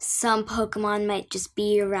some Pokemon might just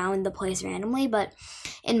be around the place randomly, but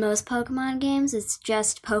in most Pokemon games, it's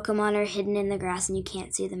just Pokemon are hidden in the grass and you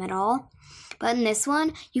can't see them at all. But in this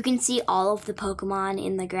one, you can see all of the Pokemon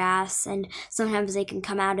in the grass, and sometimes they can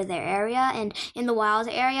come out of their area, and in the wild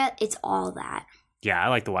area, it's all that. Yeah, I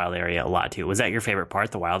like the wild area a lot too. Was that your favorite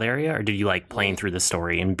part, the wild area, or did you like playing through the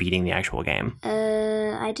story and beating the actual game?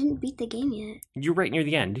 I didn't beat the game yet. You're right near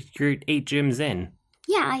the end. You're 8 gyms in.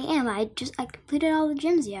 Yeah, I am. I completed all the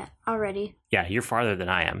gyms yet already. Yeah, you're farther than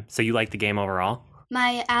I am. So you like the game overall?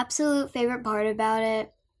 My absolute favorite part about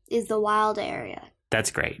it is the wild area.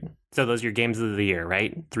 That's great. So those are your games of the year,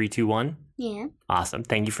 right? 3, 2, 1? Yeah. Awesome.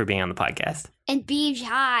 Thank you for being on the podcast. And Beach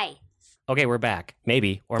High. Okay, we're back.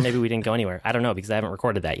 Maybe. Or maybe we didn't go anywhere. I don't know because I haven't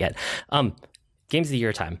recorded that yet. Games of the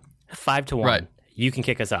year time. 5 to 1. Right. You can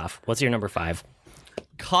kick us off. What's your number 5?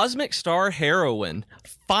 Cosmic Star Heroine.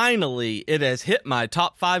 Finally, it has hit my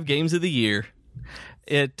top 5 games of the year.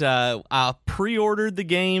 I pre-ordered the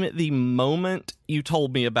game the moment you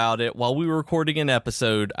told me about it while we were recording an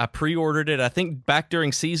episode. I pre-ordered it, I think, back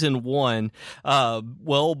during season 1,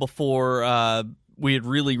 well before we had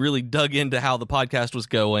really dug into how the podcast was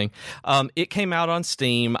going. It came out on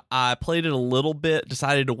Steam. I played it a little bit,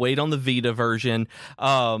 decided to wait on the Vita version.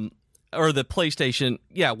 Or the PlayStation,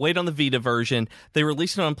 wait on the Vita version. They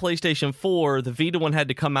released it on PlayStation 4. The Vita one had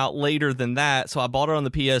to come out later than that, so I bought it on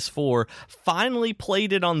the PS4. Finally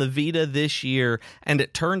played it on the Vita this year, and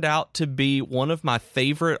it turned out to be one of my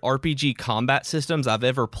favorite RPG combat systems I've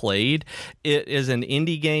ever played. It is an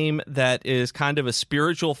indie game that is kind of a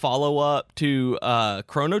spiritual follow-up to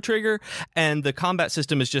Chrono Trigger, and the combat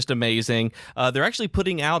system is just amazing. They're actually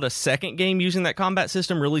putting out a second game using that combat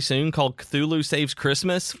system really soon called Cthulhu Saves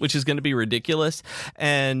Christmas, which is going to be ridiculous.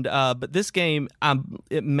 And but this game,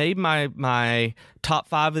 it made my top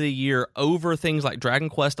 5 of the year over things like Dragon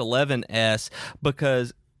Quest XI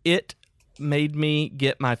because it made me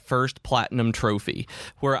get my first platinum trophy,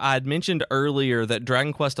 where I'd mentioned earlier that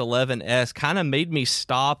Dragon Quest XI kind of made me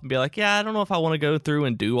stop and be like, I don't know if I want to go through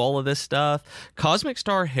and do all of this stuff. Cosmic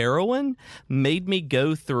Star Heroine made me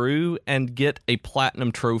go through and get a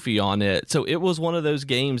platinum trophy on it. So it was one of those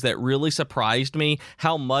games that really surprised me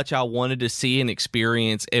how much I wanted to see and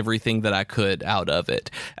experience everything that I could out of it.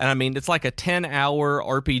 And I mean, it's like a 10-hour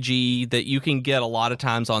RPG that you can get a lot of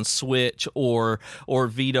times on Switch or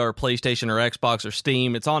Vita or PlayStation or Xbox or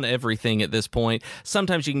Steam. It's on everything at this point.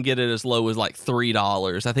 Sometimes you can get it as low as like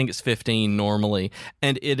 $3. I think it's $15 normally,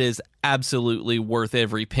 and it is absolutely worth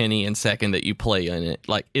every penny and second that you play in it.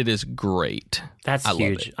 Like, it is great. That's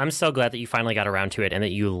huge. I'm so glad that you finally got around to it and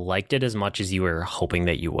that you liked it as much as you were hoping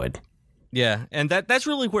that you would. Yeah, and that's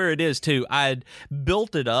really where it is, too. I'd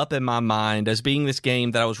built it up in my mind as being this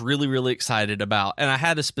game that I was really excited about, and I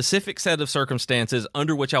had a specific set of circumstances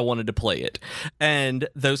under which I wanted to play it, and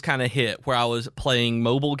those kind of hit, where I was playing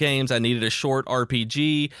mobile games. I needed a short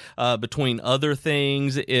RPG. Between other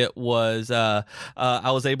things, it was I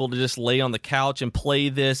was able to just lay on the couch and play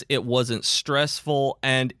this. It wasn't stressful,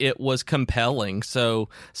 and it was compelling. So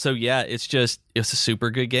yeah, it's a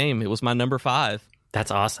super good game. It was my number 5. That's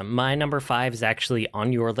awesome. My number 5 is actually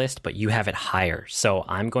on your list, but you have it higher. So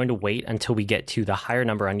I'm going to wait until we get to the higher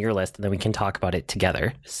number on your list, and then we can talk about it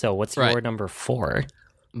together. So what's your number 4?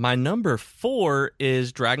 My number 4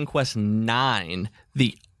 is Dragon Quest IX,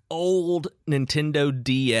 the old Nintendo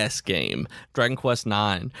DS game, Dragon Quest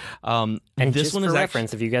IX. And this just one for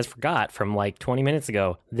reference, if you guys forgot from like 20 minutes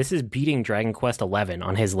ago, this is beating Dragon Quest XI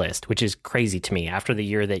on his list, which is crazy to me after the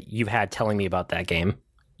year that you've had telling me about that game.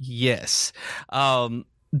 Yes.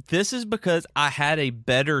 This is because I had a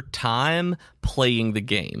better time playing the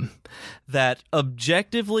game. That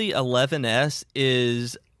objectively 11S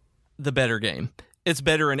is the better game. It's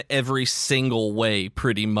better in every single way,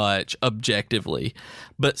 pretty much, objectively.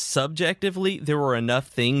 But subjectively, there were enough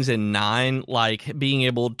things in 9, like being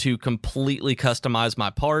able to completely customize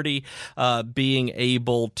my party, being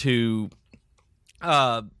able to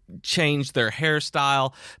change their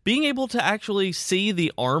hairstyle, being able to actually see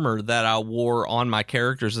the armor that I wore on my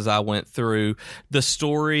characters as I went through. The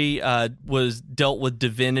story was dealt with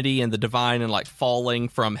divinity and the divine and like falling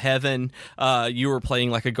from heaven. You were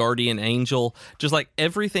playing like a guardian angel. Just like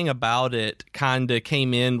everything about it kind of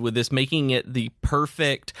came in with this, making it the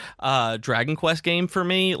perfect Dragon Quest game for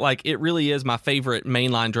me. Like it really is my favorite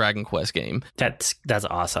mainline Dragon Quest game. That's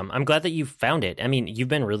awesome. I'm glad that you found it. I mean, you've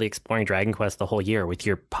been really exploring Dragon Quest the whole year with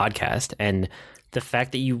your podcast, and the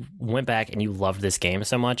fact that you went back and you loved this game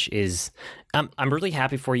so much is I'm really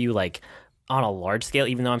happy for you, like on a large scale,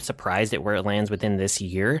 even though I'm surprised at where it lands within this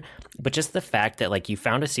year. But just the fact that like you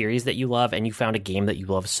found a series that you love and you found a game that you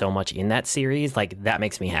love so much in that series, like that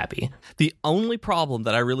makes me happy. The only problem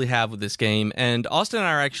that I really have with this game, and Austin and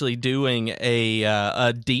I are actually doing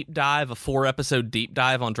a deep dive, a 4-episode deep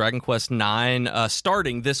dive on Dragon Quest IX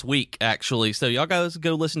starting this week, actually. So y'all guys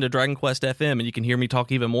go listen to Dragon Quest FM and you can hear me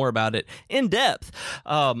talk even more about it in depth.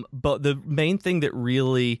 But the main thing that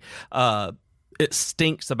really it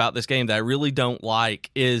stinks about this game that I really don't like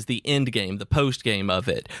is the end game, the post game of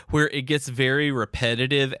it, where it gets very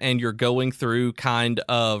repetitive and you're going through kind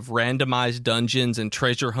of randomized dungeons and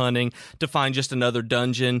treasure hunting to find just another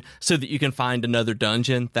dungeon so that you can find another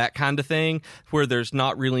dungeon, that kind of thing, where there's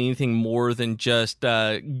not really anything more than just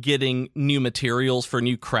getting new materials for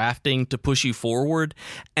new crafting to push you forward.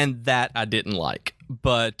 And that I didn't like.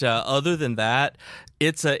 But other than that,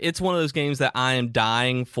 it's one of those games that I am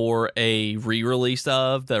dying for a re-release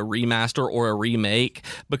of, the remaster or a remake,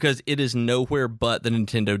 because it is nowhere but the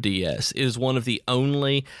Nintendo DS. It is one of the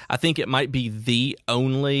only, I think it might be the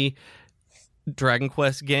only Dragon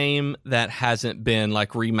Quest game that hasn't been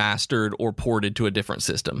like remastered or ported to a different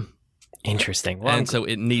system. Interesting. Well, and so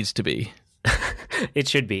it needs to be. It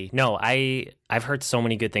should be. No, I've heard so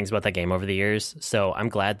many good things about that game over the years, so I'm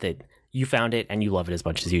glad that you found it and you love it as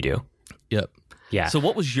much as you do. Yep. Yeah. So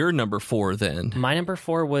what was your number 4 then? My number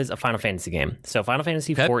 4 was a Final Fantasy game. So Final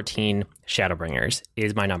Fantasy 14 Shadowbringers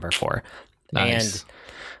is my number 4. Nice. And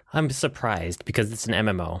I'm surprised because it's an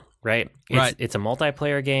MMO, right? It's a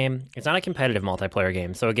multiplayer game. It's not a competitive multiplayer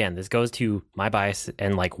game. So again, this goes to my bias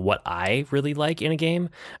and like what I really like in a game.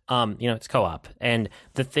 It's co-op. And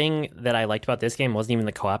the thing that I liked about this game wasn't even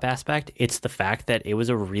the co-op aspect. It's the fact that it was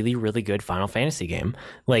a really, really good Final Fantasy game.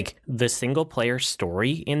 Like the single player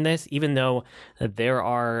story in this, even though there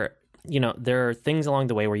are things along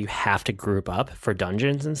the way where you have to group up for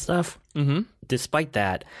dungeons and stuff. Mm-hmm. Despite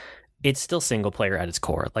that, it's still single player at its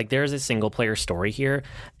core. Like there's a single player story here,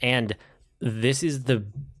 and this is the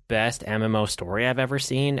best MMO story I've ever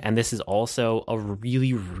seen, and this is also a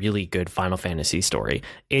really, really good Final Fantasy story.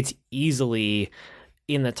 It's easily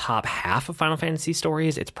in the top half of Final Fantasy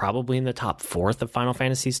stories. It's probably in the top 4th of Final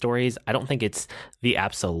Fantasy stories. I don't think it's the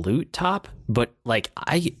absolute top, but like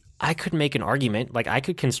I could make an argument, like I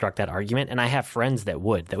could construct that argument, and I have friends that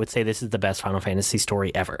would say this is the best Final Fantasy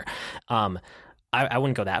story ever. I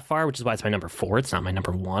wouldn't go that far, which is why it's my number 4. It's not my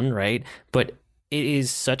number 1, right? But it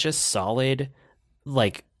is such a solid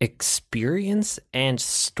like experience and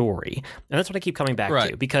story. And that's what I keep coming back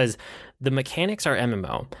to, because the mechanics are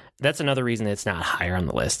MMO. That's another reason it's not higher on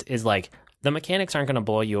the list, is like the mechanics aren't going to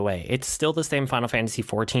blow you away. It's still the same Final Fantasy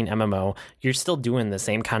 14 MMO. You're still doing the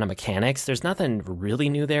same kind of mechanics. There's nothing really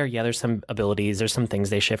new there. Yeah, there's some abilities. There's some things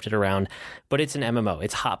they shifted around. But it's an MMO.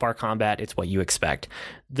 It's hotbar combat. It's what you expect.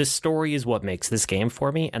 The story is what makes this game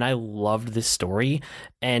for me. And I loved this story.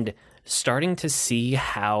 And starting to see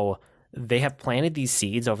how they have planted these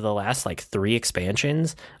seeds over the last like 3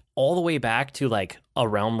 expansions, all the way back to like A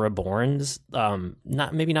Realm Reborn's,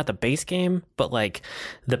 not the base game, but like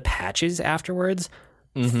the patches afterwards.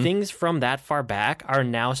 Mm-hmm. Things from that far back are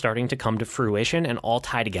now starting to come to fruition and all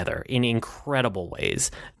tie together in incredible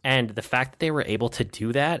ways. And the fact that they were able to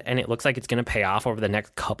do that, and it looks like it's going to pay off over the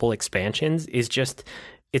next couple expansions, is just,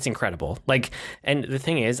 it's incredible. Like, and the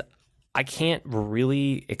thing is, I can't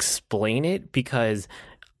really explain it because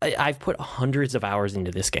I've put hundreds of hours into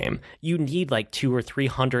this game. You need like 200 or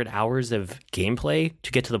 300 hours of gameplay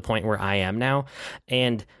to get to the point where I am now.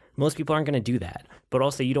 And most people aren't going to do that. But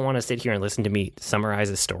also, you don't want to sit here and listen to me summarize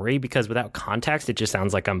a story, because without context, it just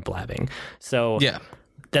sounds like I'm blabbing. So yeah,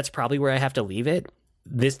 that's probably where I have to leave it.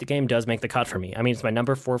 This game does make the cut for me. I mean, it's my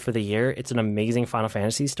number 4 for the year. It's an amazing Final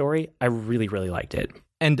Fantasy story. I really, really liked it.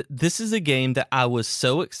 And this is a game that I was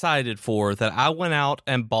so excited for that I went out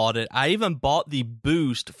and bought it. I even bought the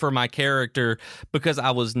boost for my character because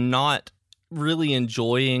I was not really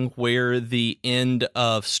enjoying where the end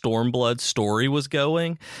of Stormblood's story was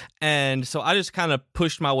going. And so I just kind of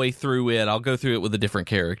pushed my way through it. I'll go through it with a different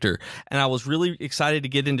character. And I was really excited to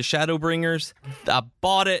get into Shadowbringers. I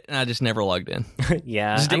bought it and I just never logged in.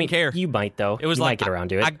 Yeah. Just didn't care. You might, though. It was you like might get around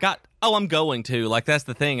to it. I'm going to. Like, that's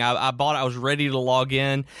the thing. I bought it. I was ready to log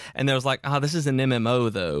in. And there was like, this is an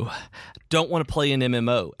MMO, though. Don't want to play an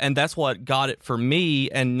MMO. And that's what got it for me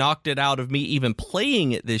and knocked it out of me even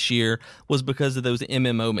playing it this year, was because of those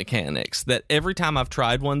MMO mechanics. That every time I've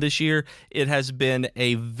tried one this year, it has been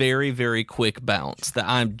a very, very quick bounce. That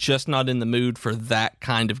I'm just not in the mood for that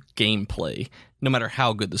kind of gameplay, no matter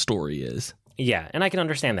how good the story is. Yeah, and I can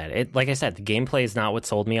understand that. Like I said, the gameplay is not what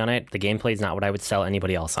sold me on it. The gameplay is not what I would sell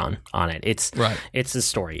anybody else on it. It's the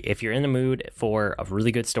story. If you're in the mood for a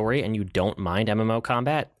really good story and you don't mind MMO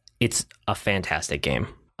combat, it's a fantastic game.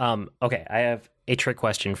 Okay, I have a trick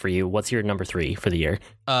question for you. What's your number 3 for the year?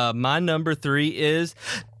 My number 3 is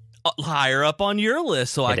higher up on your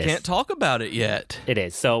list, so I can't talk about it yet. It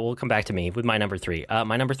is. So we'll come back to me with my number 3.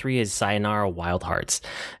 My number 3 is Sayonara Wild Hearts.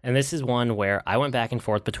 And this is one where I went back and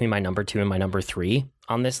forth between my number 2 and my number 3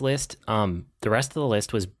 on this list. The rest of the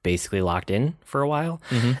list was basically locked in for a while.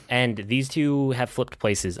 Mm-hmm. And these two have flipped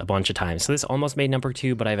places a bunch of times. So this almost made number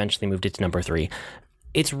 2, but I eventually moved it to number 3.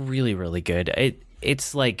 It's really, really good.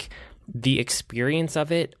 It's like the experience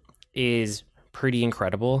of it is pretty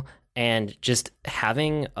incredible. And just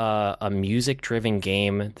having a music-driven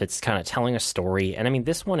game that's kind of telling a story. And I mean,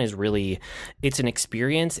 this one is really, it's an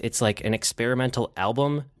experience. It's like an experimental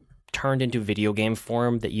album turned into video game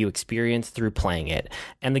form that you experience through playing it.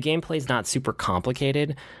 And the gameplay is not super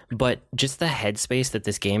complicated, but just the headspace that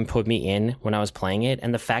this game put me in when I was playing it,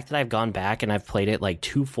 and the fact that I've gone back and I've played it like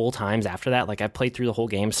 2 full times after that. Like, I've played through the whole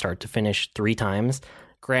game start to finish 3 times.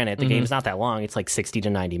 Granted, the game's not that long. It's like 60 to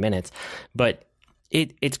 90 minutes. But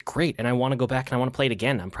it's great, and I want to go back and I want to play it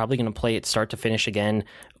again. I'm probably going to play it start to finish again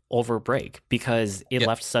over break because it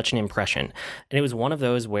left such an impression. And it was one of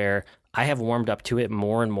those where I have warmed up to it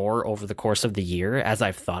more and more over the course of the year as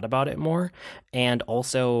I've thought about it more, and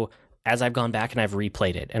also as I've gone back and I've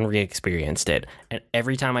replayed it and re-experienced it. And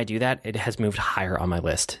every time I do that, it has moved higher on my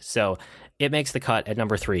list. So it makes the cut at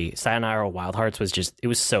number 3. Sayonara Wild Hearts it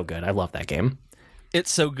was so good. I love that game. It's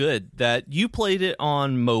so good that you played it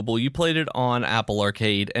on mobile, you played it on Apple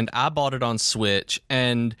Arcade, and I bought it on Switch,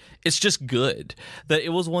 and it's just good. That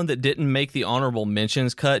it was one that didn't make the honorable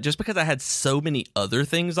mentions cut just because I had so many other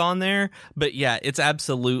things on there. But yeah, it's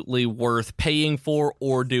absolutely worth paying for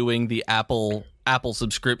or doing the Apple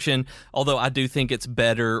subscription, although I do think it's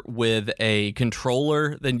better with a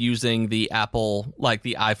controller than using the Apple, like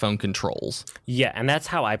the iPhone controls. Yeah, and that's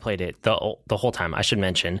how I played it the whole time. I should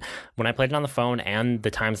mention, when I played it on the phone and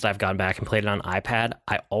the times that I've gone back and played it on iPad,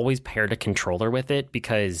 I always paired a controller with it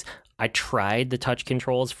because I tried the touch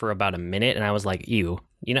controls for about a minute and I was like, ew.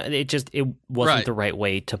 You know, it wasn't the right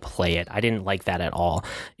way to play it. I didn't like that at all.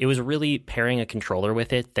 It was really pairing a controller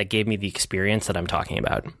with it that gave me the experience that I'm talking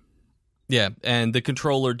about. Yeah, and the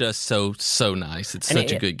controller does so nice. It's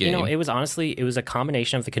such a good game. You know, it was a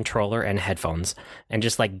combination of the controller and headphones, and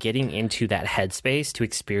just like getting into that headspace to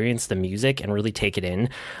experience the music and really take it in.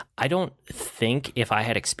 I don't think if I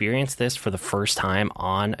had experienced this for the first time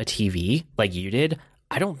on a TV like you did,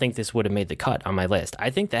 I don't think this would have made the cut on my list.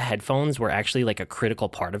 I think the headphones were actually like a critical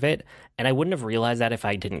part of it, and I wouldn't have realized that if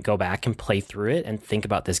I didn't go back and play through it and think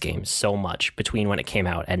about this game so much between when it came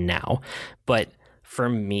out and now. But for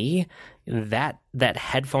me, that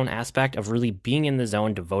headphone aspect of really being in the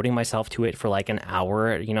zone, devoting myself to it for like an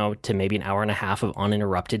hour, you know, to maybe an hour and a half of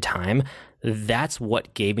uninterrupted time, that's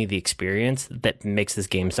what gave me the experience that makes this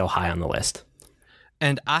game so high on the list.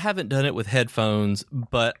 And I haven't done it with headphones,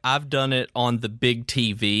 but I've done it on the big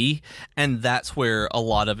TV, and that's where a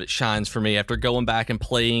lot of it shines for me. After going back and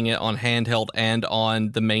playing it on handheld and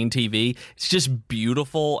on the main TV, it's just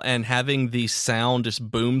beautiful, and having the sound just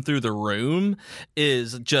boom through the room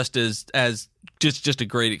is just just a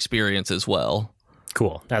great experience as well.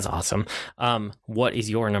 Cool. That's awesome. What is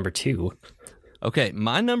your number 2? Okay,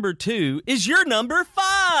 my number 2 is your number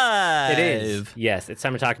 5. It is. Yes, it's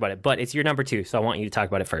time to talk about it. But it's your number 2, so I want you to talk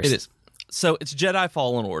about it first. It is. So it's Jedi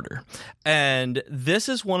Fallen Order. And this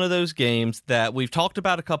is one of those games that we've talked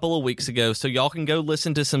about a couple of weeks ago, so y'all can go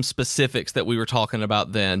listen to some specifics that we were talking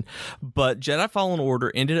about then. But Jedi Fallen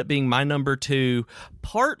Order ended up being my number 2,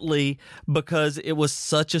 partly because it was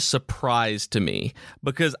such a surprise to me,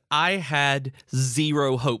 because I had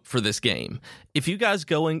zero hope for this game. if you guys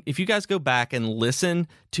go back and listen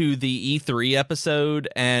to the E3 episode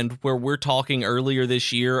and where we're talking earlier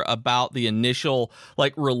this year about the initial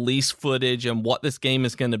like release footage and what this game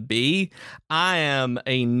is going to be, I am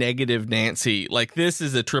a negative Nancy. Like, this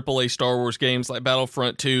is a AAA Star Wars games like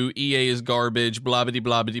Battlefront 2, EA is garbage, blah blah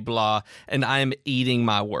blah blah blah, and I am eating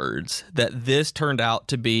my words that this turned out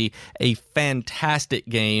to be a fantastic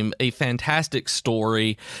game, a fantastic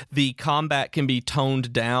story. The combat can be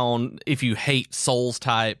toned down if you hate Souls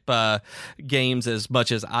type games as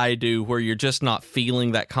much as I do, where you're just not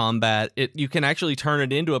feeling that combat. You can actually turn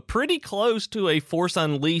it into a pretty close to a Force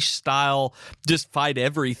Unleashed style, just fight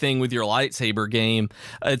everything with your lightsaber game.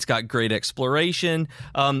 It's got great exploration,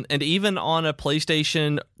 and even on a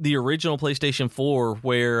PlayStation, the original PlayStation 4,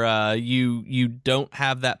 where you don't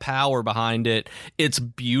have that power behind it, it's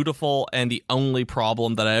beautiful. And the only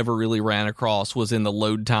problem that I ever really ran across was in the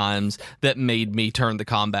load times that made me turn the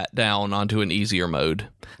combat down onto an easier mode.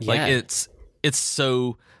 Yeah. Like, it's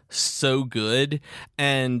so good,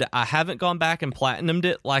 and I haven't gone back and platinumed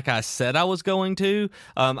it like I said I was going to.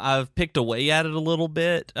 I've picked away at it a little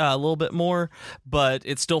bit more, but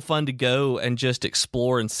it's still fun to go and just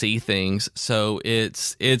explore and see things. So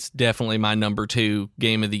it's definitely my number 2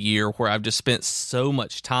 game of the year, where I've just spent so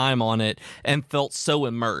much time on it and felt so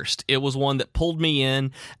immersed. It was one that pulled me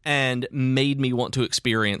in and made me want to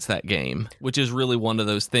experience that game, which is really one of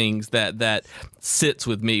those things that sits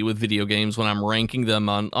with me with video games when I'm ranking them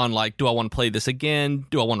on like, do I want to play this again?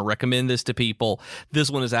 Do I want to recommend this to people? This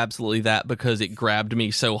one is absolutely that, because it grabbed me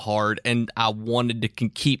so hard and I wanted to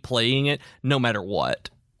keep playing it no matter what.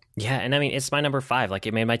 Yeah, and I mean, it's my number 5. Like,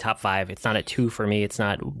 it made my top 5. It's not at 2 for me. It's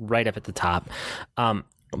not right up at the top.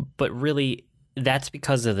 But really, that's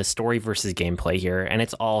because of the story versus gameplay here, and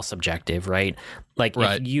it's all subjective, right? Like,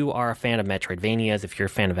 right. If you are a fan of Metroidvanias, if you're a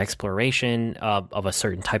fan of exploration, of a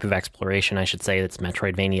certain type of exploration, I should say, that's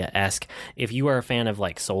Metroidvania-esque, if you are a fan of,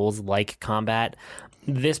 like, Souls-like combat,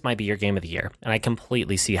 this might be your game of the year, and I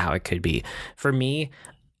completely see how it could be. For me,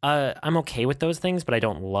 I'm okay with those things, but I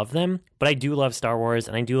don't love them. But I do love Star Wars,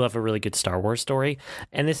 and I do love a really good Star Wars story.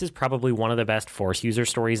 And this is probably one of the best Force user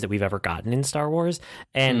stories that we've ever gotten in Star Wars.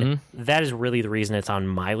 And that is really the reason it's on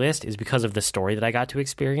my list, is because of the story that I got to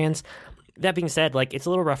experience. That being said, like, it's a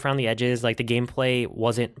little rough around the edges. Like, the gameplay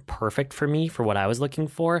wasn't perfect for me for what I was looking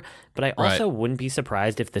for, but I also wouldn't be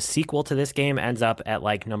surprised if the sequel to this game ends up at,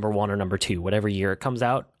 like, number 1 or number 2, whatever year it comes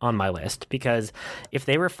out, on my list. Because if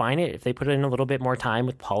they refine it, if they put in a little bit more time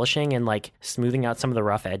with polishing and, like, smoothing out some of the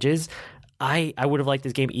rough edges, I would have liked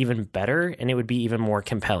this game even better, and it would be even more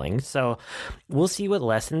compelling. So we'll see what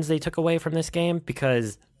lessons they took away from this game,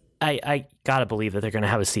 because I gotta believe that they're going to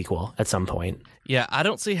have a sequel at some point. Yeah, I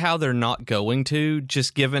don't see how they're not going to,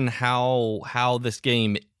 just given how this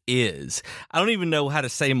game is. I don't even know how to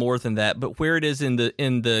say more than that, but where it is in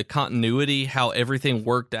the continuity, how everything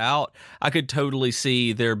worked out, I could totally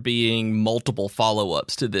see there being multiple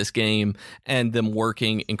follow-ups to this game and them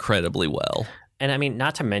working incredibly well. And I mean,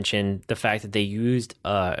 not to mention the fact that they used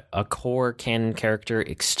a core canon character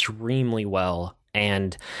extremely well.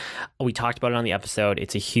 And we talked about it on the episode.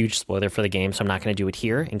 It's a huge spoiler for the game, so I'm not going to do it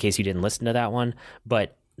here in case you didn't listen to that one.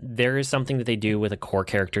 But there is something that they do with a core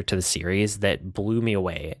character to the series that blew me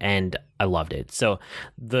away, and I loved it. So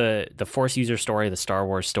the Force user story, the Star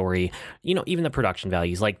Wars story, you know, even the production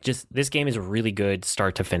values, like, just this game is really good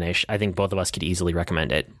start to finish. I think both of us could easily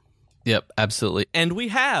recommend it. Yep, absolutely. And we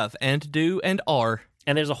have, and do, and are.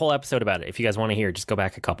 And there's a whole episode about it. If you guys want to hear, just go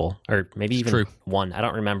back a couple, or maybe even one. I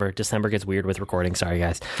don't remember. December gets weird with recording. Sorry,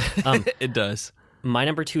 guys. It does. My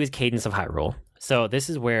number 2 is Cadence of Hyrule. So this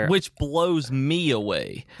is where... Which blows me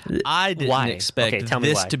away. I didn't expect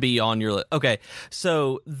this to be on your list. Okay,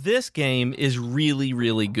 so this game is really,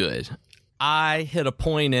 really good. I hit a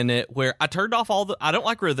point in it where I turned off I don't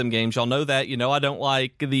like rhythm games. Y'all know that. You know, I don't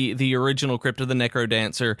like the original Crypt of the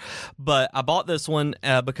NecroDancer, but I bought this one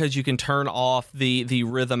because you can turn off the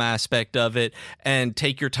rhythm aspect of it and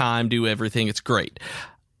take your time, do everything. It's great.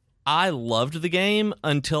 I loved the game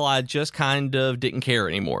until I just kind of didn't care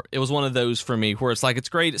anymore. It was one of those for me where it's like, it's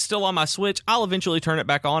great, it's still on my Switch, I'll eventually turn it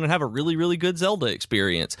back on and have a really, really good Zelda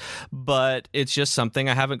experience. But it's just something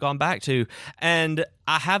I haven't gone back to. And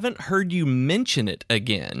I haven't heard you mention it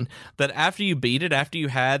again, that after you beat it, after you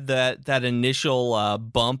had that initial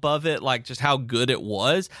bump of it, like just how good it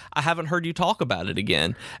was, I haven't heard you talk about it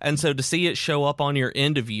again. And so to see it show up on your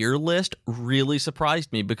end of year list really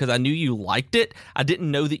surprised me, because I knew you liked it. I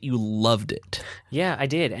didn't know that you loved it. Yeah, I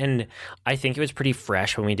did. And I think it was pretty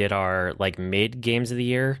fresh when we did our like mid games of the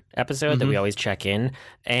year episode that we always check in.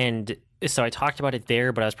 And so I talked about it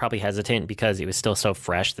there, but I was probably hesitant because it was still so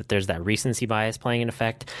fresh that there's that recency bias playing in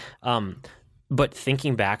effect. But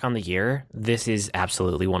thinking back on the year, this is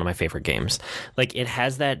absolutely one of my favorite games. Like, it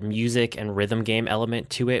has that music and rhythm game element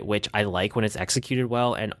to it, which I like when it's executed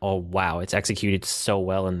well. And oh, wow, it's executed so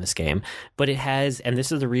well in this game. But it has, and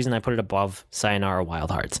this is the reason I put it above Sayonara Wild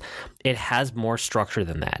Hearts, it has more structure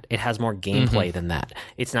than that. It has more gameplay than that.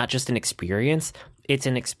 It's not just an experience. It's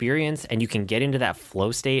an experience, and you can get into that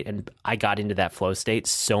flow state, and I got into that flow state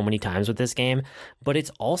so many times with this game, but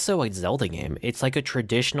it's also a Zelda game. It's like a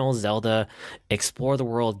traditional Zelda, explore the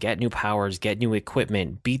world, get new powers, get new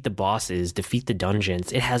equipment, beat the bosses, defeat the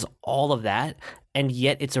dungeons. It has all of that, and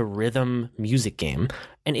yet it's a rhythm music game,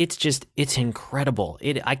 and it's incredible.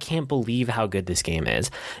 I can't believe how good this game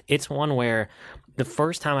is. It's one where the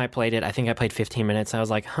first time I played it, I think I played 15 minutes. I was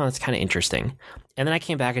like, that's kind of interesting. And then I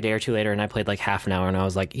came back a day or two later and I played like half an hour and I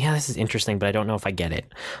was like, yeah, this is interesting, but I don't know if I get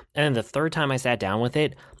it. And then the third time I sat down with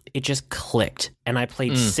it, it just clicked. And I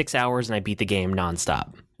played 6 hours and I beat the game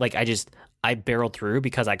nonstop. Like I barreled through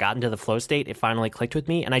because I got into the flow state. It finally clicked with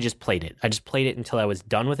me and I just played it. I just played it until I was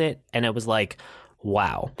done with it. And it was like,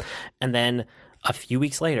 wow. And then a few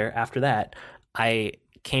weeks later after that, I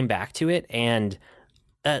came back to it and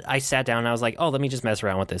I sat down and I was like, let me just mess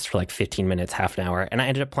around with this for like 15 minutes, half an hour. And I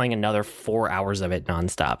ended up playing another 4 hours of it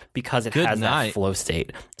nonstop because it has that flow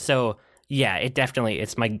state. So yeah,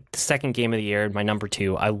 it's my second game of the year, my number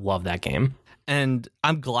 2. I love that game. And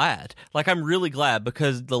I'm glad. Like, I'm really glad,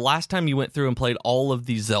 because the last time you went through and played all of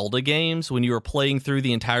these Zelda games, when you were playing through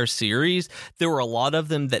the entire series, there were a lot of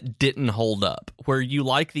them that didn't hold up, where you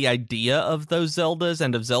like the idea of those Zeldas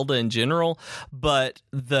and of Zelda in general, but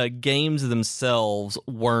the games themselves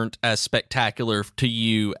weren't as spectacular to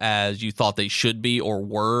you as you thought they should be or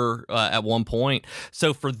were at one point.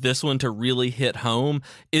 So for this one to really hit home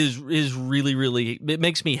is really, really, it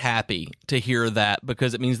makes me happy to hear that,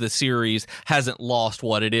 because it means the series hasn't lost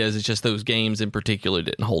what it is. It's just those games in particular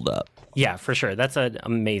didn't hold up. Yeah, for sure. That's an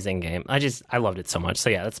amazing game. I loved it so much. So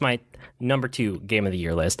yeah, that's my number 2 game of the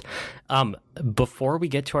year list. Before we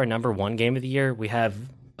get to our number 1 game of the year, we have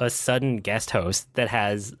a sudden guest host that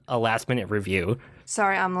has a last minute review.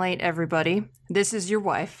 Sorry, I'm late, everybody. This is your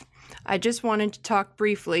wife. I just wanted to talk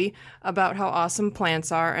briefly about how awesome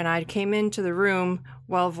plants are, and I came into the room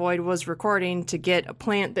while Void was recording to get a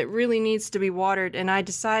plant that really needs to be watered, and I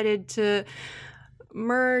decided to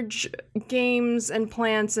merge games and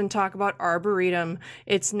plants and talk about Arboretum.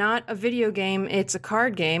 It's not a video game, it's a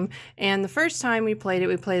card game, and the first time we played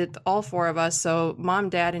it, all 4 of us, so mom,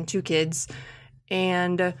 dad, and 2 kids,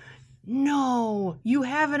 and no, you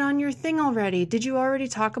have it on your thing already. Did you already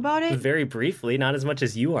talk about it? Very briefly, not as much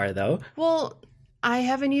as you are, though. Well, I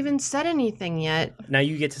haven't even said anything yet. Now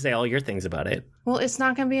you get to say all your things about it. Well, it's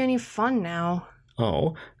not going to be any fun now.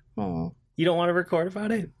 Oh. You don't want to record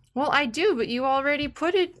about it? Well, I do, but you already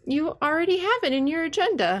have it in your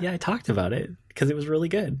agenda. Yeah, I talked about it because it was really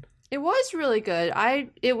good. It was really good.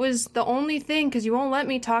 It was the only thing, because you won't let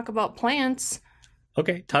me talk about plants.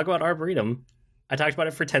 Okay, talk about Arboretum. I talked about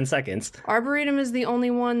it for 10 seconds. Arboretum is the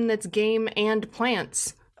only one that's game and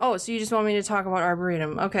plants. Oh, so you just want me to talk about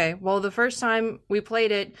Arboretum. Okay, well, the first time we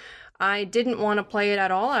played it, I didn't want to play it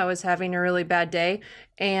at all. I was having a really bad day.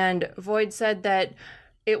 And Void said that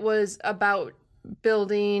it was about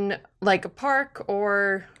building like a park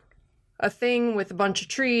or a thing with a bunch of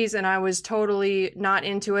trees, and I was totally not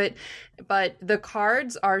into it. But the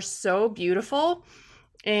cards are so beautiful,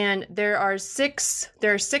 and there are six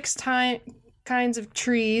kinds of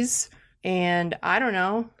trees, and I don't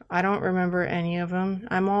know. I don't remember any of them.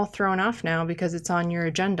 I'm all thrown off now because it's on your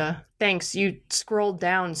agenda. Thanks. You scrolled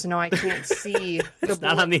down, so now I can't see the It's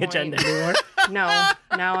not on the agenda anymore. No.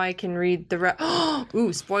 Now I can read the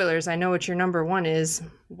Ooh, spoilers. I know what your number 1 is.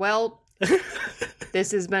 Well,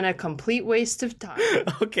 this has been a complete waste of time.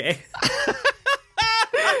 Okay.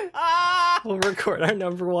 We'll record our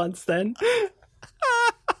number 1s then.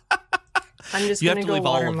 I'm just going to go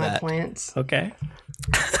water my plants. Okay.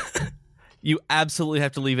 You absolutely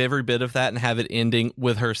have to leave every bit of that and have it ending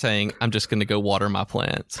with her saying, I'm just going to go water my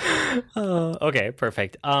plants. Okay,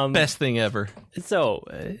 perfect. Best thing ever. So,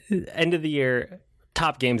 end of the year,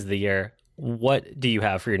 top games of the year. What do you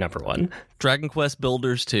have for your number 1? Dragon Quest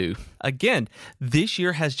Builders 2. Again, this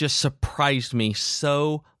year has just surprised me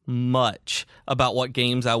so much about what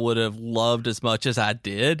games I would have loved as much as I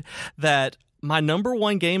did, that my number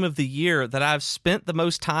 1 game of the year that I've spent the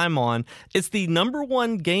most time on, it's the number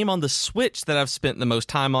 1 game on the Switch that I've spent the most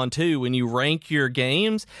time on too. When you rank your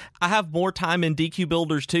games, I have more time in DQ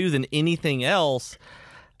Builders 2 than anything else,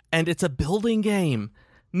 and it's a building game.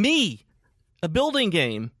 A building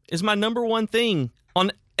game is my number 1 thing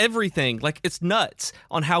on everything. Like, it's nuts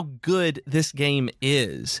on how good this game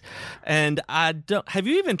is. And have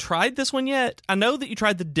you even tried this one yet? I know that you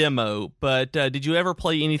tried the demo, but did you ever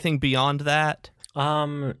play anything beyond that?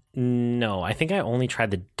 No, I think I only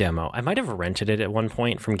tried the demo. I might have rented it at one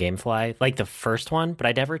point from Gamefly, like the first one, but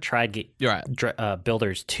I never tried You're right.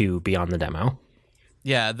 Builders 2 beyond the demo.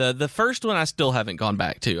 Yeah, the first one I still haven't gone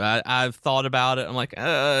back to. I've thought about it. I'm like,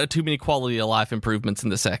 too many quality of life improvements in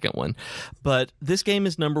the second one. But this game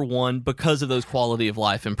is number one because of those quality of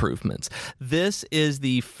life improvements. This is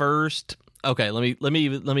the first. Okay, let me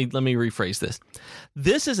rephrase this.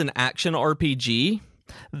 This is an action RPG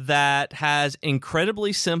that has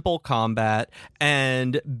incredibly simple combat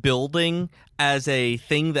and building as a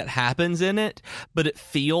thing that happens in it, but it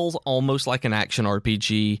feels almost like an action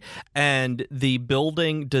RPG, and the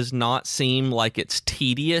building does not seem like it's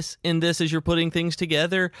tedious in this as you're putting things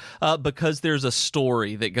together, because there's a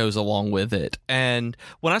story that goes along with it. And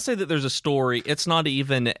when I say that there's a story, it's not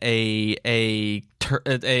even a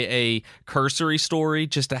cursory story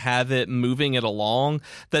just to have it moving it along,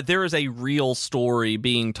 that there is a real story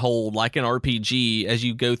being told like an RPG as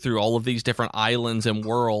you go through all of these different islands and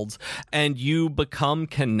worlds, and you become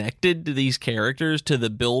connected to these characters, to the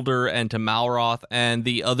builder and to Malroth and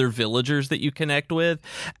the other villagers that you connect with.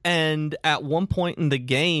 And at one point in the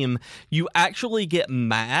game, you actually get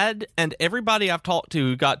mad, and everybody I've talked to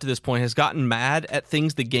who got to this point has gotten mad at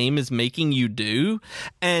things the game is making you do,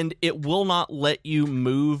 and it will not let you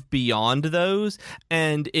move beyond those,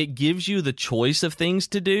 and it gives you the choice of things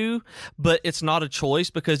to do, but it's not a choice,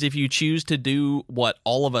 because if you choose to do what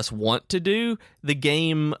all of us want to do, the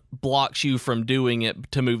game blocks you from doing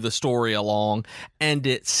it to move the story along, and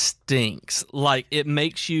it stinks. Like, it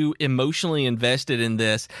makes you emotionally invested in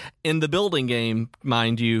this, in the building game,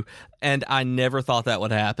 mind you, and I never thought that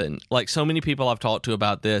would happen. Like, so many people I've talked to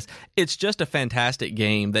about this, it's just a fantastic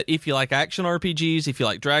game that if you like action RPGs, if you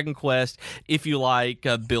like Dragon Quest, if you like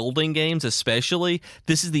building games especially,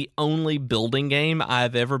 this is the only building game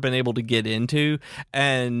I've ever been able to get into,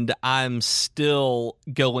 and I'm still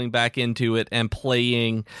going back into it and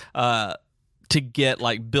playing to get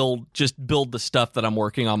build the stuff that I'm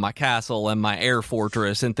working on, my castle and my air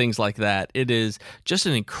fortress and things like that. It is just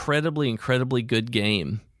an incredibly, incredibly good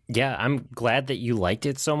game. Yeah, I'm glad that you liked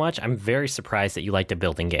it so much. I'm very surprised that you liked a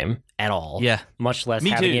building game at all. Yeah. Much less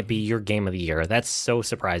having it be your game of the year. That's so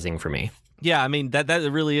surprising for me. Yeah, I mean, that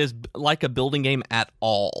really is like a building game at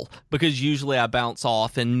all, because usually I bounce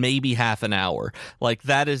off in maybe half an hour. Like,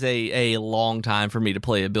 that is a long time for me to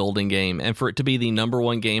play a building game, and for it to be the number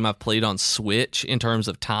one game I've played on Switch in terms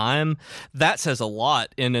of time, that says a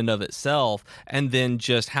lot in and of itself. And then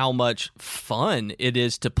just how much fun it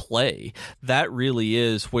is to play. That really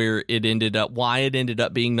is why it ended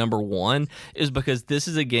up being number one, is because this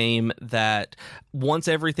is a game that once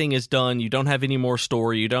everything is done, you don't have any more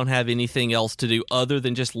story, you don't have anything else to do other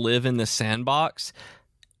than just live in the sandbox.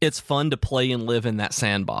 It's fun to play and live in that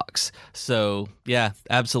sandbox. So yeah,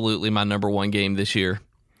 absolutely my number one game this year.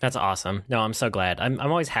 That's awesome. No, I'm so glad. I'm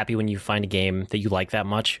always happy when you find a game that you like that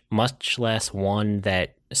much less one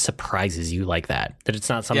that surprises you like that it's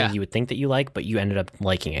not something you would think that you like, but you ended up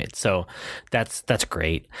liking it. So that's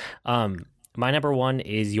great. My number one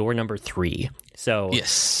is your number three. So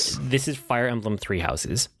yes, this is Fire Emblem Three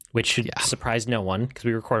Houses, which should surprise no one because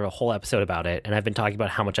we recorded a whole episode about it, and I've been talking about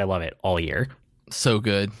how much I love it all year. So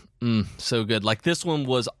good. So good. Like, this one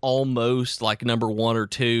was almost like number one or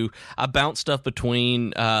two. I bounced stuff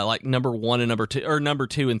between like number one and number two, or number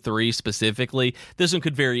two and three specifically. This one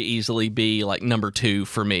could very easily be like number two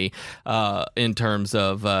for me in terms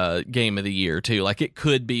of game of the year too. Like, it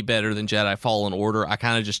could be better than Jedi Fallen Order. I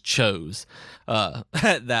kind of just chose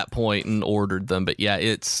at that point and ordered them. But yeah,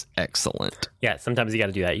 it's excellent. Yeah, sometimes you got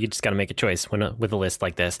to do that. You just got to make a choice with a list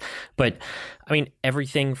like this. But I mean,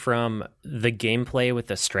 everything from the gameplay with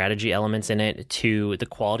the strategy elements in it to the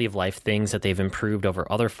quality of life things that they've improved over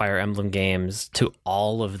other Fire Emblem games to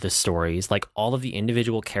all of the stories, like all of the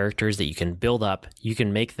individual characters that you can build up, you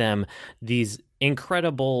can make them these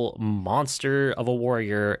incredible monster of a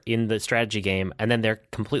warrior in the strategy game, and then they're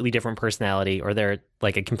completely different personality, or they're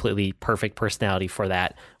like a completely perfect personality for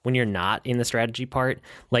that when you're not in the strategy part.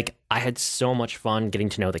 Like, I had so much fun getting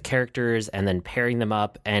to know the characters and then pairing them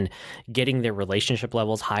up and getting their relationship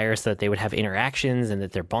levels higher so that they would have interactions and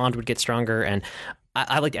that their bond would get stronger. And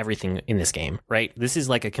I liked everything in this game, right? This is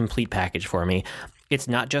like a complete package for me. it's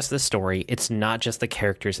not just the story, it's not just the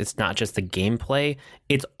characters, it's not just the gameplay,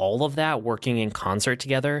 it's all of that working in concert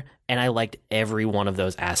together, and I liked every one of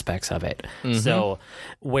those aspects of it. So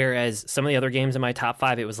whereas some of the other games in my top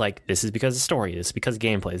 5, it was like, this is because of story, this is because of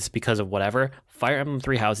gameplay, this is because of whatever, Fire Emblem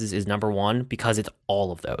Three Houses is number 1 because it's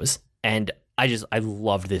all of those. And I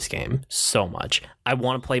loved this game so much. I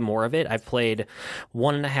want to play more of it. I've played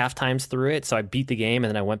 1.5 times through it. So I beat the game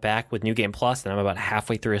and then I went back with New Game Plus and I'm about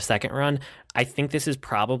halfway through a second run. I think this is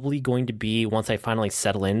probably going to be, once I finally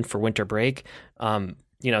settle in for winter break,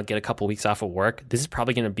 get a couple weeks off of work, this is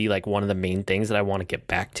probably going to be like one of the main things that I want to get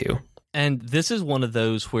back to. And this is one of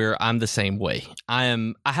those where I'm the same way. I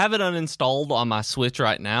have it uninstalled on my Switch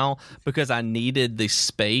right now because I needed the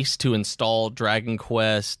space to install Dragon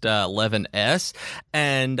Quest 11S,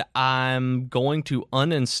 and I'm going to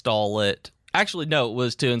uninstall it. Actually, no, it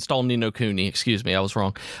was to install Ni no Kuni. Excuse me, I was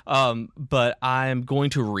wrong. But I'm going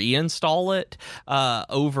to reinstall it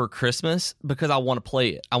over Christmas because I want to play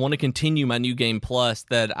it. I want to continue my New Game Plus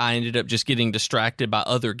that I ended up just getting distracted by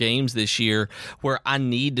other games this year, where I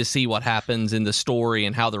need to see what happens in the story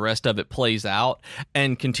and how the rest of it plays out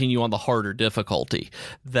and continue on the harder difficulty.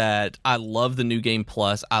 That I love the New Game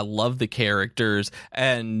Plus. I love the characters,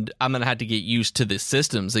 and I'm going to have to get used to the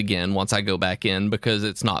systems again once I go back in because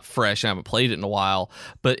it's not fresh. I haven't played it in a while,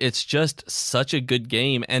 but it's just such a good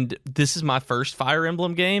game, and this is my first Fire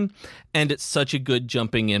Emblem game, and it's such a good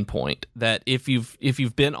jumping in point that if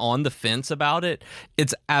you've been on the fence about it,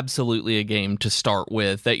 it's absolutely a game to start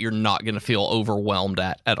with that you're not going to feel overwhelmed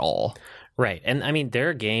at all. Right. And I mean, there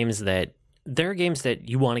are games that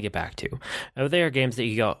you want to get back to. There are games that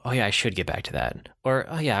you go, oh yeah, I should get back to that. Or,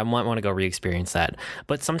 oh yeah, I might want to go re-experience that.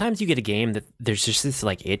 But sometimes you get a game that there's just this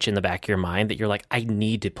like itch in the back of your mind that you're like, I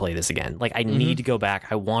need to play this again. Like I need to go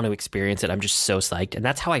back. I want to experience it. I'm just so psyched. And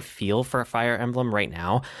that's how I feel for Fire Emblem right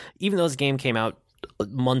now. Even though this game came out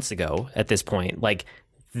months ago at this point, like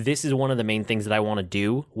this is one of the main things that I want to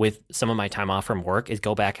do with some of my time off from work is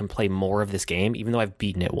go back and play more of this game, even though I've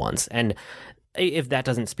beaten it once. And if that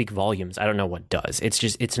doesn't speak volumes, I don't know what does.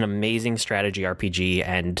 It's an amazing strategy RPG,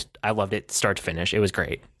 and I loved it start to finish. It was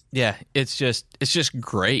great. Yeah, it's just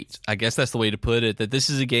great. I guess that's the way to put it, that this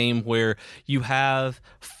is a game where you have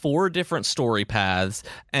 4 different story paths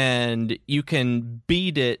and you can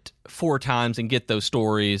beat it 4 times and get those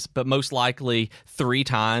stories, but most likely 3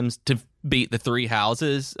 times to beat the 3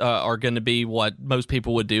 houses are going to be what most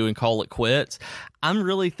people would do and call it quits. I'm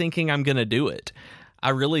really thinking I'm going to do it. I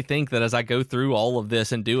really think that as I go through all of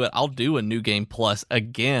this and do it, I'll do a New Game Plus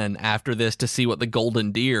again after this to see what the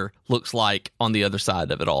Golden Deer looks like on the other side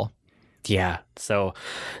of it all. Yeah, so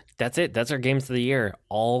that's it. That's our games of the year.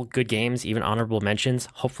 All good games, even honorable mentions.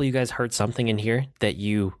 Hopefully you guys heard something in here that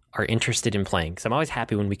you are interested in playing, because I'm always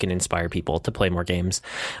happy when we can inspire people to play more games.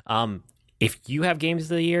 If you have games of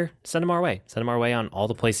the year, send them our way. Send them our way on all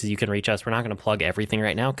the places you can reach us. We're not going to plug everything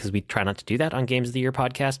right now because we try not to do that on Games of the Year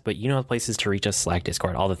podcast, but you know the places to reach us, Slack,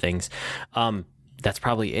 Discord, all the things. That's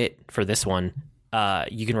probably it for this one.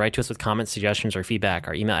 You can write to us with comments, suggestions, or feedback.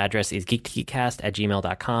 Our email address is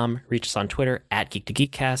geek2geekcast@gmail.com. Reach us on Twitter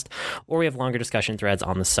 @geek2geekcast, or we have longer discussion threads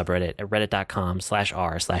on the subreddit at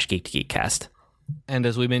reddit.com/r/geek2geekcast. And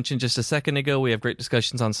as we mentioned just a second ago, we have great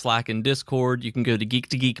discussions on Slack and Discord. You can go to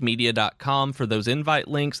geek2geekmedia.com for those invite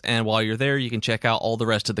links. And while you're there, you can check out all the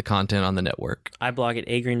rest of the content on the network. I blog at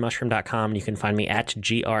agreenmushroom.com. You can find me at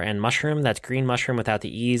grnmushroom. That's green mushroom without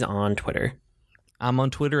the E's on Twitter. I'm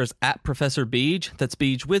on Twitter as @Professor Beej. That's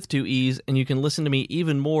Beej with 2 E's. And you can listen to me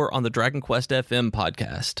even more on the Dragon Quest FM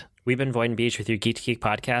podcast. We've been Void and Beej with your Geek to Geek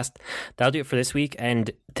podcast. That'll do it for this week,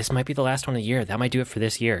 and this might be the last one of the year. That might do it for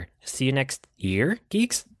this year. See you next year,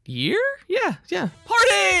 geeks? Year? Yeah.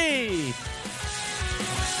 Party!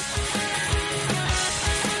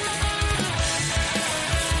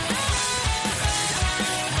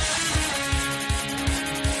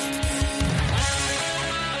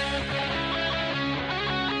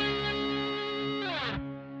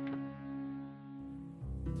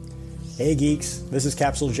 Hey geeks, this is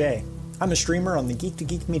Capsule J. I'm a streamer on the Geek to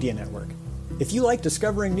Geek Media Network. If you like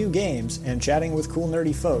discovering new games and chatting with cool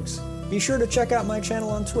nerdy folks, be sure to check out my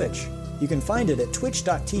channel on Twitch. You can find it at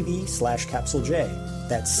twitch.tv/CapsuleJ.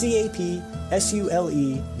 That's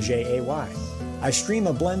CapsuleJay. I stream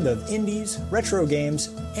a blend of indies, retro games,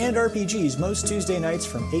 and RPGs most Tuesday nights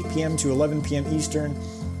from 8 p.m. to 11 p.m. Eastern,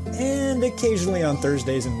 and occasionally on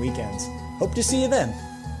Thursdays and weekends. Hope to see you then.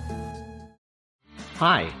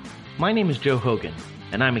 Hi, my name is Joe Hogan,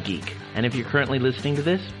 and I'm a geek. And if you're currently listening to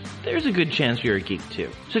this, there's a good chance you're a geek too.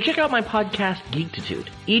 So check out my podcast, Geektitude.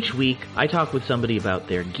 Each week, I talk with somebody about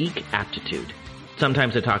their geek aptitude.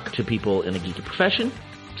 Sometimes I talk to people in a geeky profession,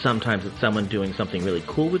 Sometimes it's someone doing something really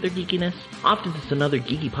cool with their geekiness. Often it's another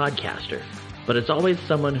geeky podcaster. But it's always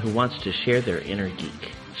someone who wants to share their inner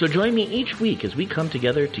geek. So join me each week as we come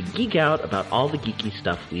together to geek out about all the geeky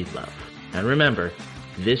stuff we love. And remember,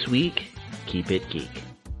 this week, keep it geek.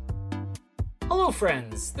 Hello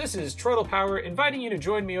friends, this is Troidal Power inviting you to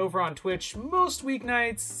join me over on Twitch most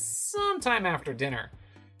weeknights, sometime after dinner.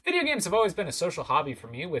 Video games have always been a social hobby for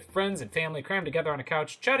me, with friends and family crammed together on a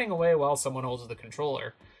couch chatting away while someone holds the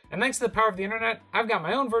controller. And thanks to the power of the internet, I've got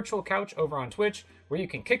my own virtual couch over on Twitch where you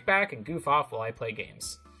can kick back and goof off while I play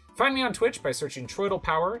games. Find me on Twitch by searching Troidal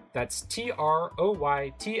Power, that's TROYTLE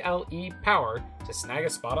Power, to snag a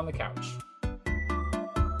spot on the couch.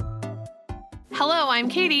 Hello, I'm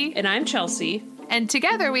Katie. And I'm Chelsea. And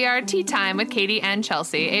together we are Tea Time with Katie and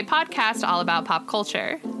Chelsea, a podcast all about pop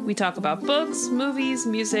culture. We talk about books, movies,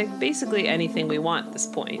 music, basically anything we want at this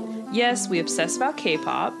point. Yes, we obsess about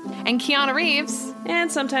K-pop. And Keanu Reeves.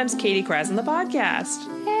 And sometimes Katie cries on the podcast.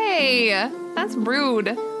 Hey, that's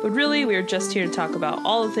rude. But really, we are just here to talk about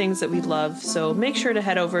all the things that we love, so make sure to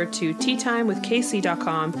head over to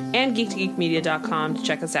teatimewithkc.com and geek2geekmedia.com to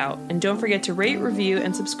check us out. And don't forget to rate, review,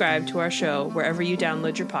 and subscribe to our show wherever you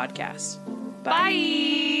download your podcast.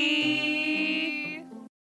 Bye!